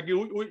זה שיגיד,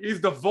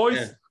 he's the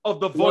voice of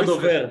the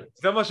voices.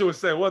 זה מה שהוא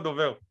עושה, הוא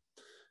הדובר.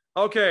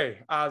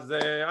 אוקיי, אז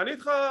אני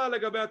איתך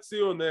לגבי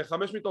הציון,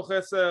 5 מתוך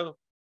 10,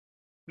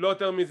 לא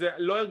יותר מזה,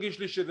 לא הרגיש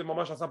לי שזה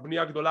ממש עשה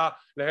בנייה גדולה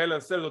להל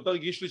אנד סל, יותר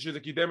הרגיש לי שזה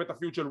קידם את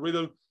הפיוט של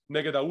רידל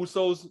נגד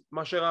האוסוס,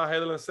 מה שראה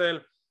הל אנד סל,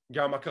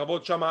 גם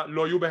הקרבות שם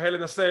לא יהיו בהל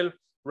אנד סל,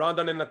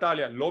 רונדה נגד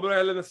נטליה לא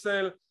בהל אנד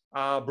סל,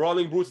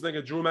 הברולינג ברוס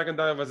נגד ג'רו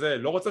מקנטייר וזה,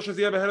 לא רוצה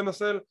שזה יהיה בהל אנד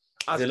סל,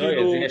 זה לא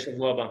יהיה, זה יהיה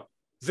שבוע הבא.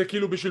 זה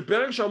כאילו בשביל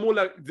פרק שאמור,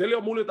 זה לא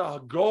אמור להיות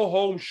ה-go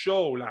home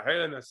show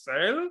להל אנד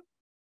סל,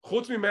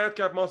 חוץ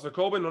ממאדקאפ מאוס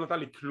וקורבן לא נתן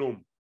לי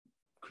כלום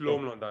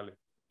לא נתן לי.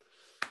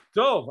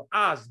 טוב,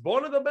 אז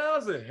בואו נדבר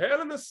על זה.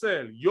 הל אנד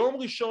סל, יום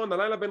ראשון,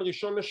 הלילה בין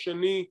ראשון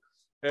לשני,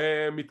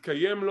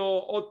 מתקיים לו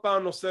עוד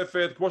פעם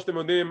נוספת, כמו שאתם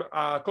יודעים,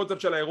 הקונספט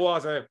של האירוע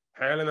הזה,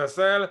 הל אנד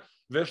סל,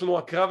 ויש לנו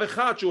הקרב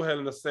אחד שהוא הל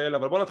אנד סל,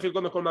 אבל בואו נתחיל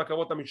קודם כל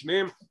מהקרבות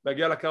המשניים,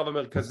 להגיע לקרב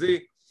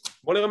המרכזי,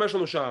 בואו נראה מה יש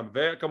לנו שם,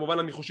 וכמובן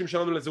הניחושים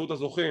שלנו לזהות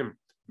הזוכים,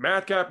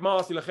 מאדקאפ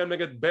מאוס ילחם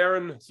נגד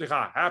ברן,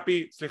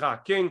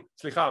 קינג,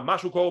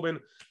 משהו קורבן,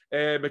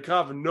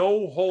 בקרב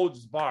No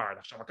Holds Barred.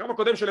 עכשיו הקרב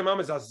הקודם שלהם היה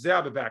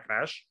מזעזע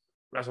בבקלאש,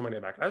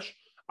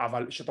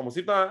 אבל כשאתה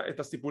מוסיף את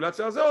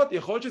הסטיפולציה הזאת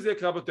יכול להיות שזה יהיה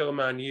קרב יותר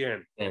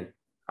מעניין.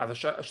 אז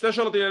שתי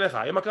שאלות תהיה לך,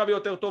 האם הקרב יהיה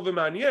יותר טוב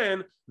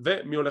ומעניין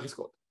ומי הולך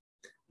לזכות?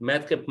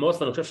 מאדקאפ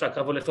מאוס, ואני חושב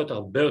שהקרב הולך להיות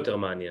הרבה יותר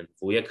מעניין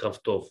והוא יהיה קרב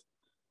טוב.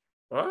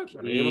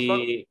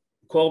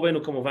 קורבן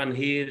הוא כמובן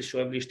היל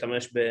שאוהב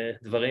להשתמש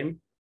בדברים.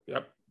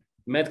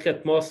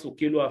 מאדקאפ מאוס הוא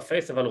כאילו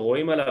הפייס, אבל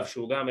רואים עליו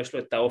שהוא גם יש לו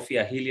את האופי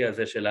ההילי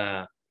הזה של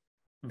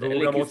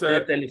והוא גם רוצה...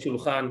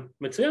 שולחן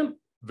מצוין.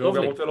 והוא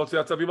גם רוצה להוציא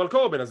עצבים על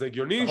קורבן, אז זה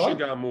הגיוני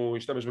שגם הוא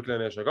ישתמש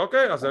בכלי נשק.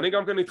 אוקיי, אז אני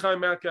גם כן איתך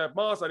עם מאדקאפ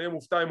מאוס, אני אהיה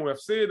מופתע אם הוא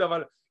יפסיד,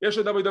 אבל יש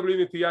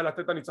ל-WWE נטייה לתת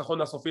את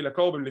הניצחון הסופי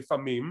לקורבן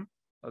לפעמים,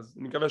 אז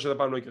אני מקווה שזה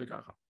פעם לא יקרה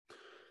ככה.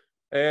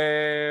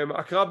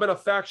 הקרב בין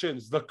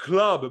הפאקשנס, The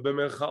Club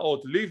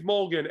במרכאות, ליב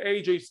מורגן,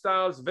 AJ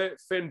סטיילס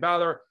ופין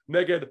בלר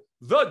נגד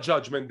The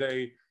Judgment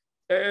Day,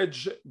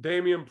 אדג',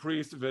 דמיאן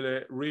פריסט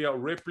ולריה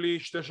ריפלי.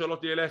 שתי שאלות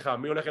תהיה לך,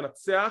 מי הולך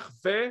לנצח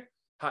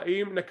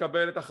והאם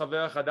נקבל את החבר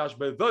החדש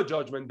ב-The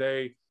Judgment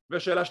Day,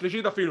 ושאלה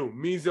שלישית אפילו,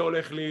 מי זה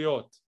הולך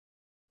להיות?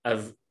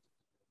 אז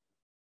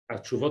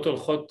התשובות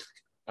הולכות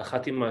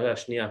אחת עם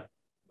השנייה.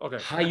 אוקיי.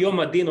 היום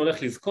הדין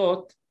הולך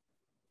לזכות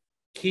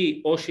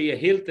כי או שיהיה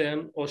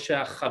הילטון או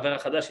שהחבר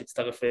החדש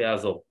יצטרף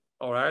ויעזור.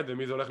 אורייט,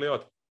 ומי זה הולך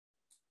להיות?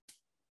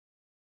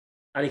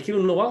 אני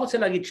כאילו נורא רוצה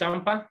להגיד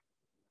שמפה,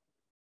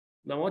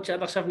 למרות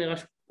שעד עכשיו נראה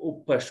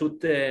שהוא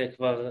פשוט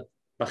כבר,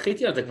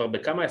 בכיתי על זה כבר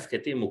בכמה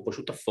הסקטים, הוא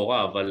פשוט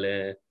אפורה, אבל...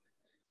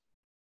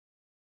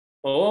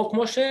 או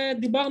כמו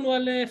שדיברנו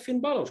על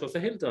פין בלור שעושה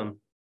הילטון.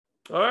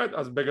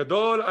 אז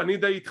בגדול אני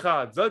די איתך,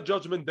 זה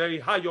Judgment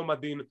Day היום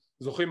הדין,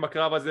 זוכים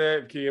בקרב הזה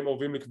כי הם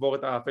אוהבים לקבור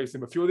את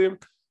הפייסים בפיודים,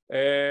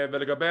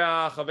 ולגבי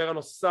החבר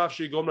הנוסף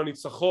שיגרום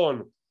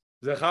לניצחון,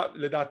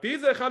 לדעתי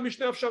זה אחד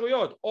משני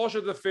אפשרויות, או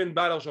שזה פין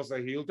בלר שעושה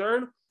היל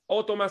טרן,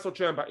 או תומאסו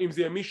צ'מפה. אם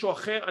זה יהיה מישהו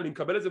אחר אני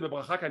מקבל את זה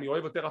בברכה כי אני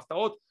אוהב יותר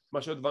הפתעות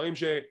מאשר דברים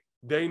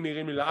שדי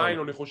נראים לי לעין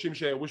או נחושים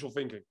ש-wishful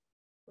thinking.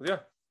 אז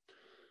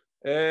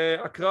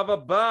הקרב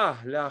הבא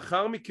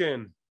לאחר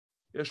מכן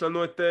יש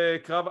לנו את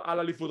קרב על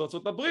אליפות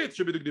ארצות הברית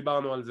שבדיוק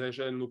דיברנו על זה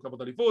שאין לנו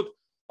קרבות אליפות.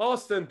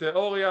 אוסטן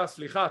תיאוריה,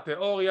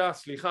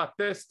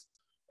 טסט,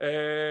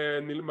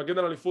 מגן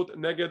על אליפות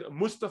נגד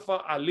מוסטפא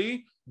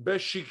עלי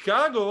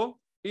בשיקגו,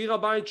 עיר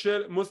הבית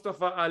של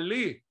מוסטפא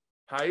עלי.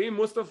 האם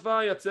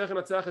מוסטפא יצליח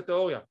לנצח את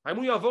תיאוריה? האם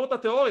הוא יעבור את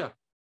התיאוריה?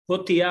 פה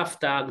תהיה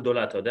הפתעה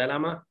גדולה, אתה יודע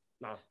למה?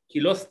 לא. כי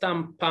לא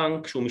סתם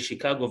פאנק שהוא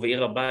משיקגו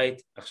ועיר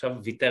הבית עכשיו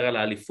ויתר על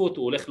האליפות,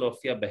 הוא הולך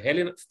להופיע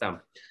בהלין, סתם,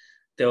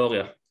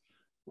 תיאוריה.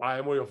 וואי,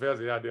 אם הוא יופיע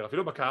זה יהיה אדיר,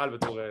 אפילו בקהל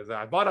בתור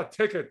זה, I bought a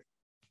ticket.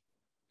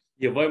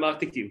 יבוא עם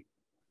ארטיקים.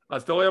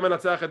 אז תיאוריה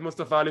מנצח את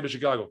מוסטפא עלי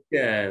בשיקגו.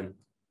 כן.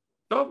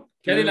 טוב.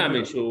 כן לי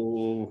להאמין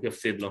שהוא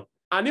יפסיד לו.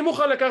 אני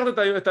מוכן לקחת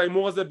את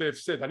האימור הזה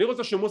בהפסד, אני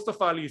רוצה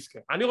שמוסטפא עלי יזכה,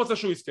 אני רוצה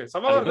שהוא יזכה,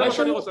 סבבה? אני לא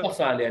שאני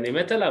מוסטפא עלי, אני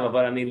מת עליו,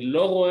 אבל אני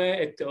לא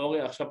רואה את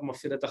תיאוריה עכשיו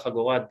מפסיד את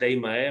החגורה די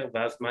מהר,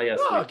 ואז מה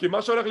יעשו? כי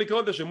מה שהולך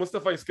לקרות זה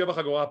שמוסטפא יזכה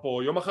בחגורה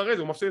פה, יום אחרי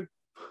זה הוא מפסיד,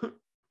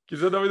 כי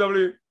זה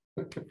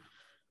WWE.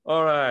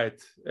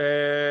 אורייט,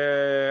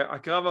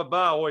 הקרב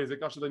הבא, אוי, זה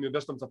קרב שאני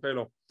יודע שאתה מצפה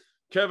לו,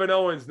 קווין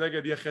אוונס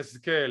נגד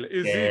יחזקאל,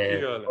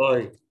 איזיקיאל,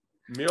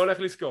 מי הולך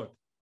לזכות?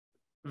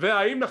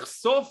 והאם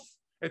נחשוף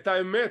את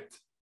האמת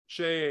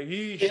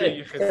שהיא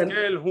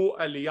שיחזקאל הוא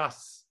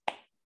אליאס?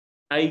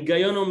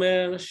 ההיגיון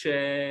אומר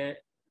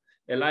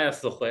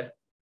שאליאס זוכה.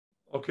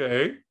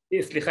 אוקיי.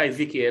 סליחה,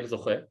 איזיקיאל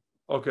זוכה.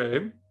 אוקיי.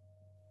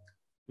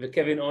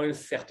 וקווין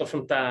אוונס יחטוף שם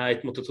את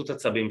ההתמוטטות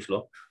עצבים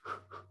שלו.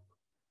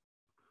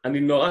 אני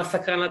נורא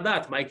סקרן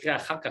לדעת מה יקרה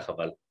אחר כך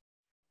אבל.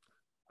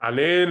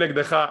 אני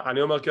נגדך,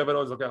 אני אומר קווין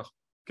אוונס לוקח.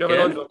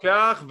 קווין אוונס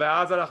לוקח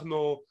ואז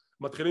אנחנו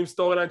מתחילים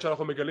סטורי ליין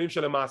שאנחנו מגלים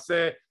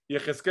שלמעשה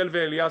יחזקאל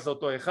ואליאס זה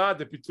אותו אחד,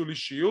 זה פיצול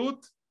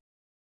אישיות.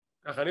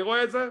 איך אני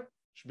רואה את זה?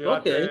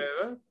 שבירת...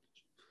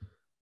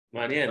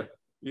 מעניין.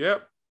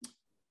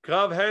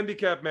 קרב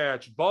הנדיקאפ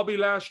מאץ', בובי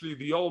לשלי,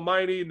 The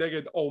Almighty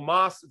נגד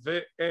אומאס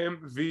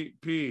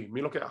ו-MVP.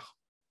 מי לוקח?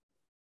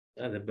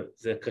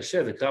 זה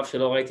קשה, זה קרב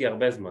שלא ראיתי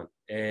הרבה זמן.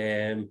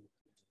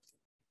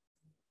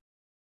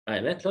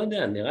 האמת לא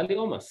יודע, נראה לי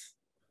אומאס.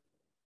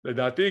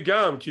 לדעתי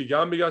גם, כי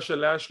גם בגלל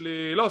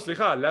שלשלי... לא,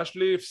 סליחה,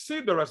 לשלי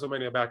הפסיד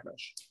ברסלמניה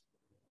בקלאש.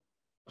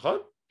 נכון?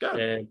 כן.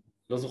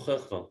 לא זוכר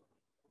כבר.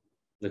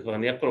 זה כבר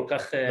נהיה כל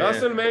כך...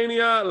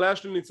 רסלמניה,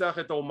 לשלי ניצח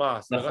את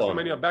אומאס. נכון.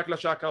 רסלמניה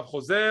בקלאש היה קרב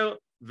חוזר,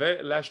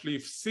 ולשלי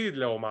הפסיד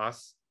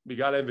לאומאס,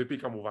 בגלל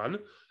MVP כמובן.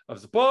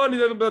 אז פה אני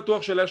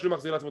בטוח שלשלי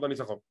מחזיר לעצמו את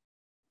הניצחון.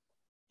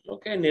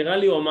 אוקיי, נראה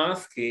לי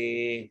אומאס,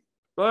 כי...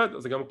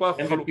 אז גם פה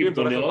אנחנו חלוקים,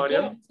 זה הולך להיות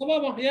מעניין.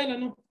 סבבה, יאללה,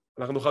 נו.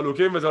 אנחנו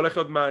חלוקים וזה הולך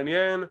להיות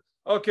מעניין.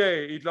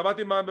 אוקיי,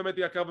 התלבטתי מה באמת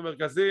יהיה הקרב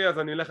המרכזי, אז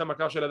אני אלך עם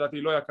הקרב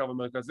שלדעתי לא יהיה הקרב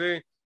המרכזי.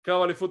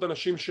 קרב אליפות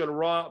הנשים של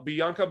רוע,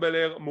 ביאנקה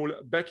בלר מול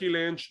בקי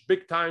לינץ', ביג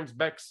טיימס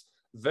בקס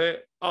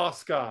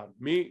ואוסקה.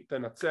 מי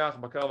תנצח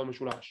בקרב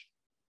המשולש?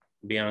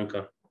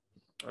 ביאנקה.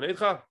 אני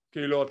איתך,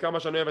 כאילו עוד כמה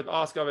שאני אוהב את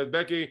אוסקה ואת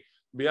בקי,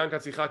 ביאנקה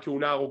צריכה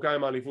כהונה ארוכה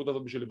עם האליפות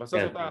הזאת בשביל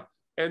לבסס אותה,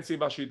 אין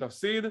סיבה שהיא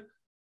תפסיד,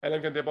 אלא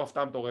אם כן תהיה פה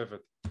הפתעה מטורפת.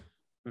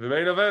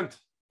 ומיין אבנט,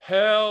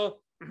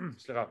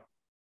 סליחה,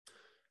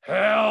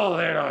 Hell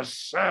in a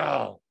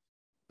Cell.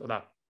 תודה.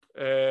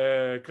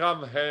 קרב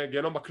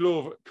גיהנום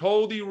בכלוב,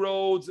 קודי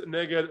רודס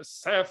נגד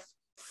סף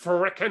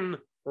פריקן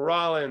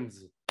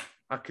רולינס.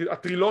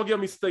 הטרילוגיה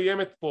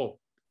מסתיימת פה.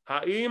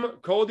 האם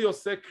קודי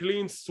עושה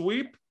קלין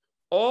סוויפ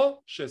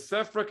או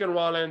שסף פריקן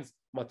רולינס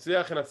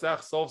מצליח לנצח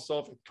סוף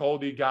סוף את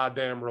קודי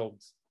גאדם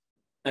רודס?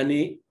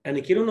 אני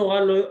כאילו נורא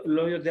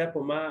לא יודע פה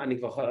מה, אני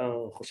כבר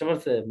חושב על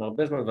זה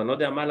מהרבה זמן ואני לא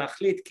יודע מה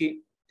להחליט, כי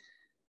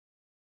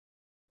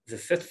זה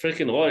סט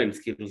פריקן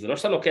רולינס, כאילו זה לא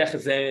שאתה לוקח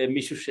איזה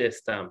מישהו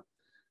שסתם.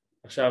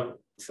 עכשיו,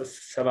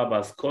 סבבה,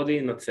 אז קודי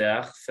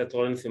ינצח, סט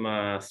רולינס עם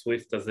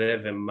הסוויפט הזה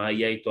ומה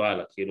יהיה איתו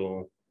הלאה,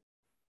 כאילו...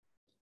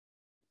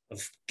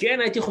 אז כן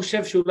הייתי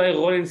חושב שאולי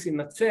רולינס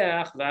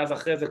ינצח, ואז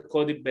אחרי זה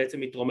קודי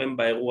בעצם יתרומם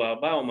באירוע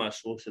הבא או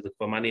משהו, שזה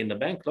כבר money in the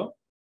bank, לא?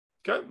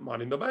 כן,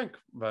 money in the bank,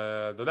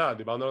 ואתה יודע,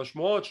 דיברנו על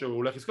השמועות שהוא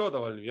הולך לזכות,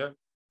 אבל יהיה.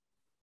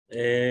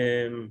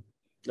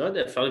 לא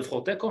יודע, אפשר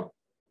לבחור טקו?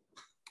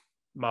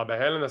 מה,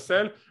 בהל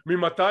לנסל?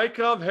 ממתי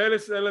קרב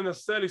הל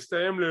לנסל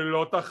הסתיים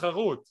ללא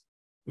תחרות?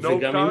 No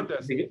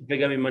contest.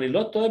 וגם אם אני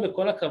לא טועה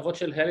בכל הקרבות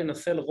של הל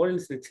לנסל,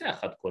 רולינס ניצח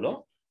עד כה,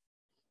 לא?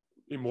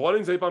 אם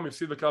רולינס אי פעם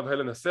הפסיד בקרב הל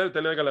לנסל,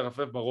 תן לי רגע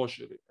לרפף בראש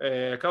שלי.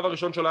 הקרב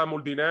הראשון שלו היה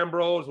מול דין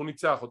אמברוז, הוא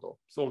ניצח אותו,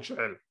 סוג של,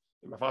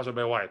 עם הפרש של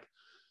בי ווייט.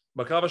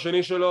 בקרב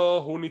השני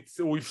שלו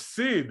הוא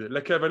הפסיד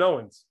לקווין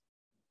אוונס.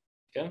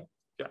 כן?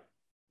 כן.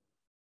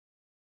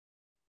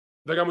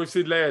 וגם הוא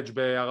הפסיד לאדג'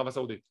 בערב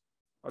הסעודית.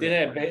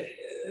 תראה,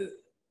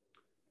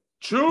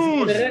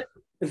 צ'וז!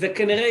 זה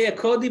כנראה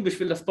יהיה קודי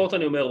בשביל הספורט,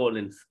 אני אומר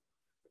רולינס.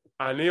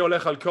 אני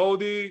הולך על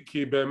קודי,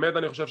 כי באמת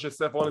אני חושב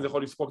שסף רולינס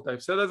יכול לספוג את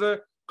ההפסד הזה.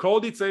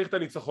 קודי צריך את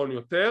הניצחון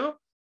יותר,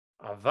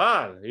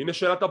 אבל הנה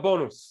שאלת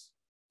הבונוס.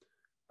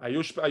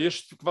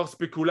 יש כבר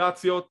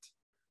ספקולציות,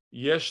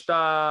 יש את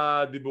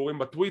הדיבורים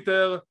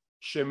בטוויטר,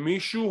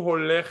 שמישהו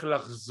הולך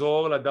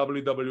לחזור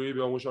ל-WWE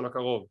ביום ראשון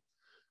הקרוב.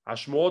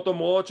 השמועות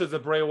אומרות שזה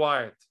ברי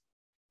ווייט.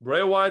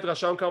 ברי ווייט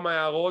רשם כמה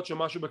הערות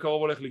שמשהו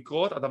בקרוב הולך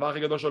לקרות, הדבר הכי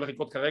גדול שהולך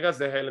לקרות כרגע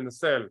זה הל אין א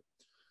סל.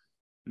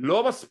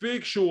 לא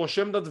מספיק שהוא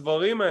רושם את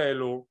הדברים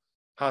האלו,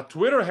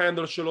 הטוויטר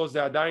הנדל שלו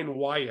זה עדיין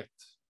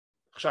ווייט.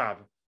 עכשיו,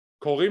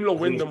 קוראים לו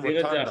ווינדם מטנדה. הוא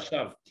החזיר את זה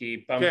עכשיו,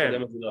 כי פעם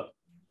קודמת זה לא.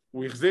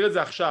 הוא החזיר את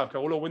זה עכשיו,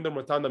 קראו לו ווינדם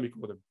מטנדה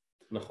מקודם.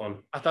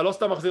 נכון. אתה לא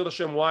סתם מחזיר את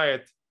השם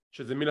ווייט,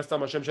 שזה מן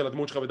הסתם השם של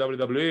הדמות שלך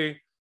ב-WWE,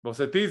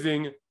 ועושה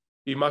טיזינג,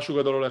 אם משהו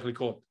גדול הולך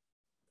לקרות.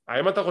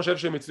 האם אתה חושב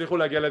שהם הצליחו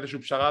להגיע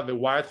לאיזשהו פשרה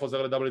ווייט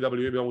חוזר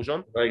ל-WWE ביום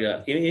ראשון?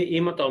 רגע,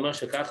 אם אתה אומר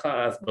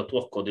שככה, אז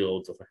בטוח קודי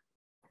רוד צופה.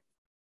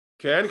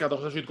 כן? כי אתה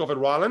חושב שיתקוף את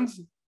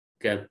רולינס?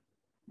 כן.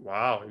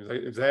 וואו,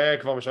 אם זה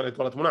כבר משנה את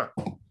כל התמונה.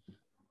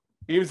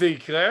 אם זה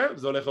יקרה,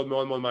 זה הולך להיות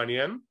מאוד מאוד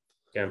מעניין.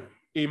 כן.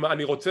 אם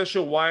אני רוצה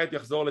שווייט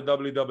יחזור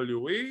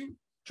ל-WWE,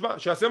 תשמע,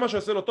 שיעשה מה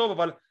שעושה לו טוב,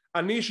 אבל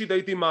אני אישית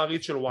הייתי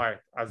מעריץ של ווייט,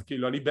 אז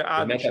כאילו אני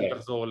בעד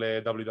שיחזור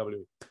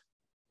ל-WWE.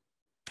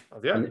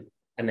 אז יאללה.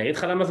 אני אגיד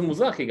לך למה זה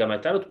מוזר, כי גם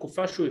הייתה לו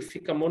תקופה שהוא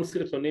הפיק המון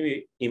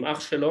סרטונים עם אח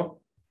שלו,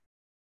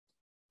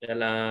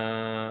 על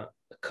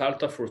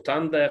הקאלט אוף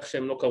רוטנדה, איך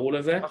שהם לא קראו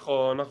לזה.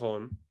 נכון,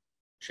 נכון.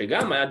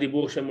 שגם היה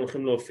דיבור שהם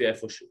הולכים להופיע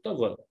איפשהו.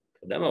 טוב, אתה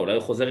יודע מה, אולי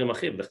הוא חוזר עם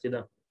אחיו, לך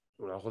תדע.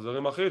 אולי הוא חוזר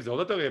עם אחיו, זה עוד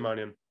יותר יהיה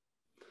מעניין.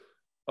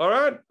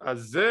 אורייט, אז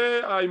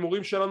זה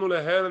ההימורים שלנו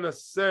להל אין א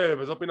סל,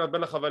 וזו פינת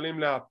בין החבלים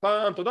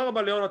להפעם. תודה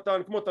רבה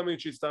ליונתן, כמו תמיד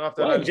שהצטרפת.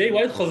 וואי, ג'יי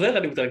ווייט חוזר,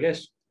 אני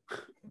מתרגש.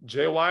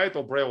 ג'יי ווייט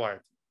או ברי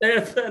ווייט?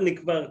 אני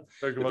כבר...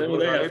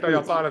 ראית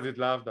יפן אז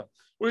התלהבת.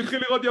 הוא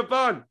התחיל לראות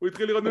יפן, הוא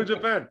התחיל לראות ניו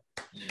ג'פן.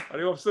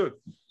 אני מבסוט.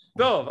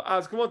 טוב,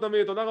 אז כמו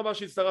תמיד, תודה רבה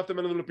שהצטרפתם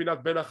אלינו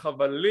לפינת בין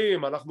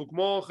החבלים. אנחנו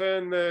כמו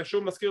כן,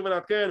 שוב נזכיר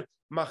ונעדכן,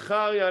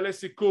 מחר יעלה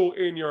סיקור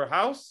in your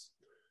house,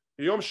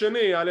 יום שני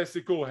יעלה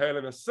סיקור הל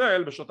אין א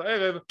סל בשעות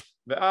הערב,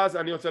 ואז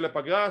אני יוצא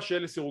לפגרה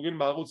של סירוגין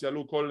בערוץ,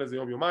 יעלו כל איזה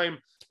יום-יומיים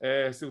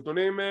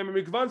סרטונים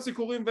ממגוון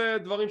סיקורים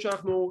ודברים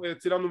שאנחנו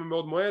צילמנו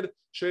במאוד מועד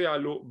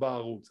שיעלו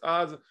בערוץ.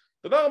 אז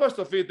תודה רבה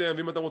שצפיתם,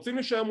 ואם אתם רוצים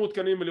להישאר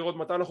מעודכנים ולראות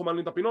מתי אנחנו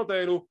מעלים את הפינות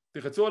האלו,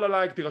 תחצו על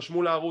הלייק,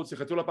 תירשמו לערוץ,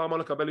 תחצו לפעם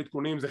לקבל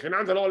עדכונים, זה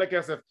חינם, זה לא עולה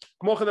כסף.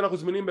 כמו כן אנחנו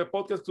זמינים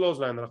בפודקאסט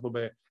קלוזליין, אנחנו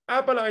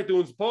באפל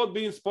אייטונס,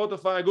 פודבין,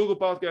 ספוטיפיי, גוגל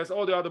פודקאסט,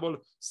 אודיו אדיבל,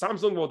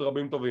 סמסונג ועוד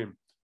רבים טובים.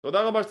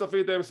 תודה רבה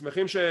שצפיתם,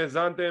 שמחים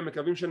שהאזנתם,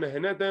 מקווים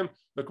שנהנתם,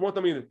 וכמו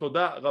תמיד,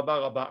 תודה רבה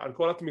רבה על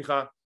כל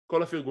התמיכה,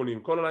 כל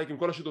הפרגונים, כל הלייקים,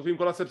 כל השיתופים,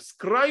 כל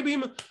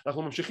הסאבסקרייבים.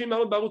 אנחנו ממשיכים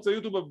לעלות בערוץ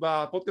היוטיוב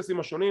בפודקאסטים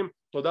השונים.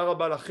 תודה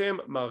רבה לכם,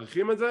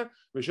 מעריכים את זה,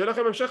 ושיהיה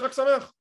לכם המשך רק שמח.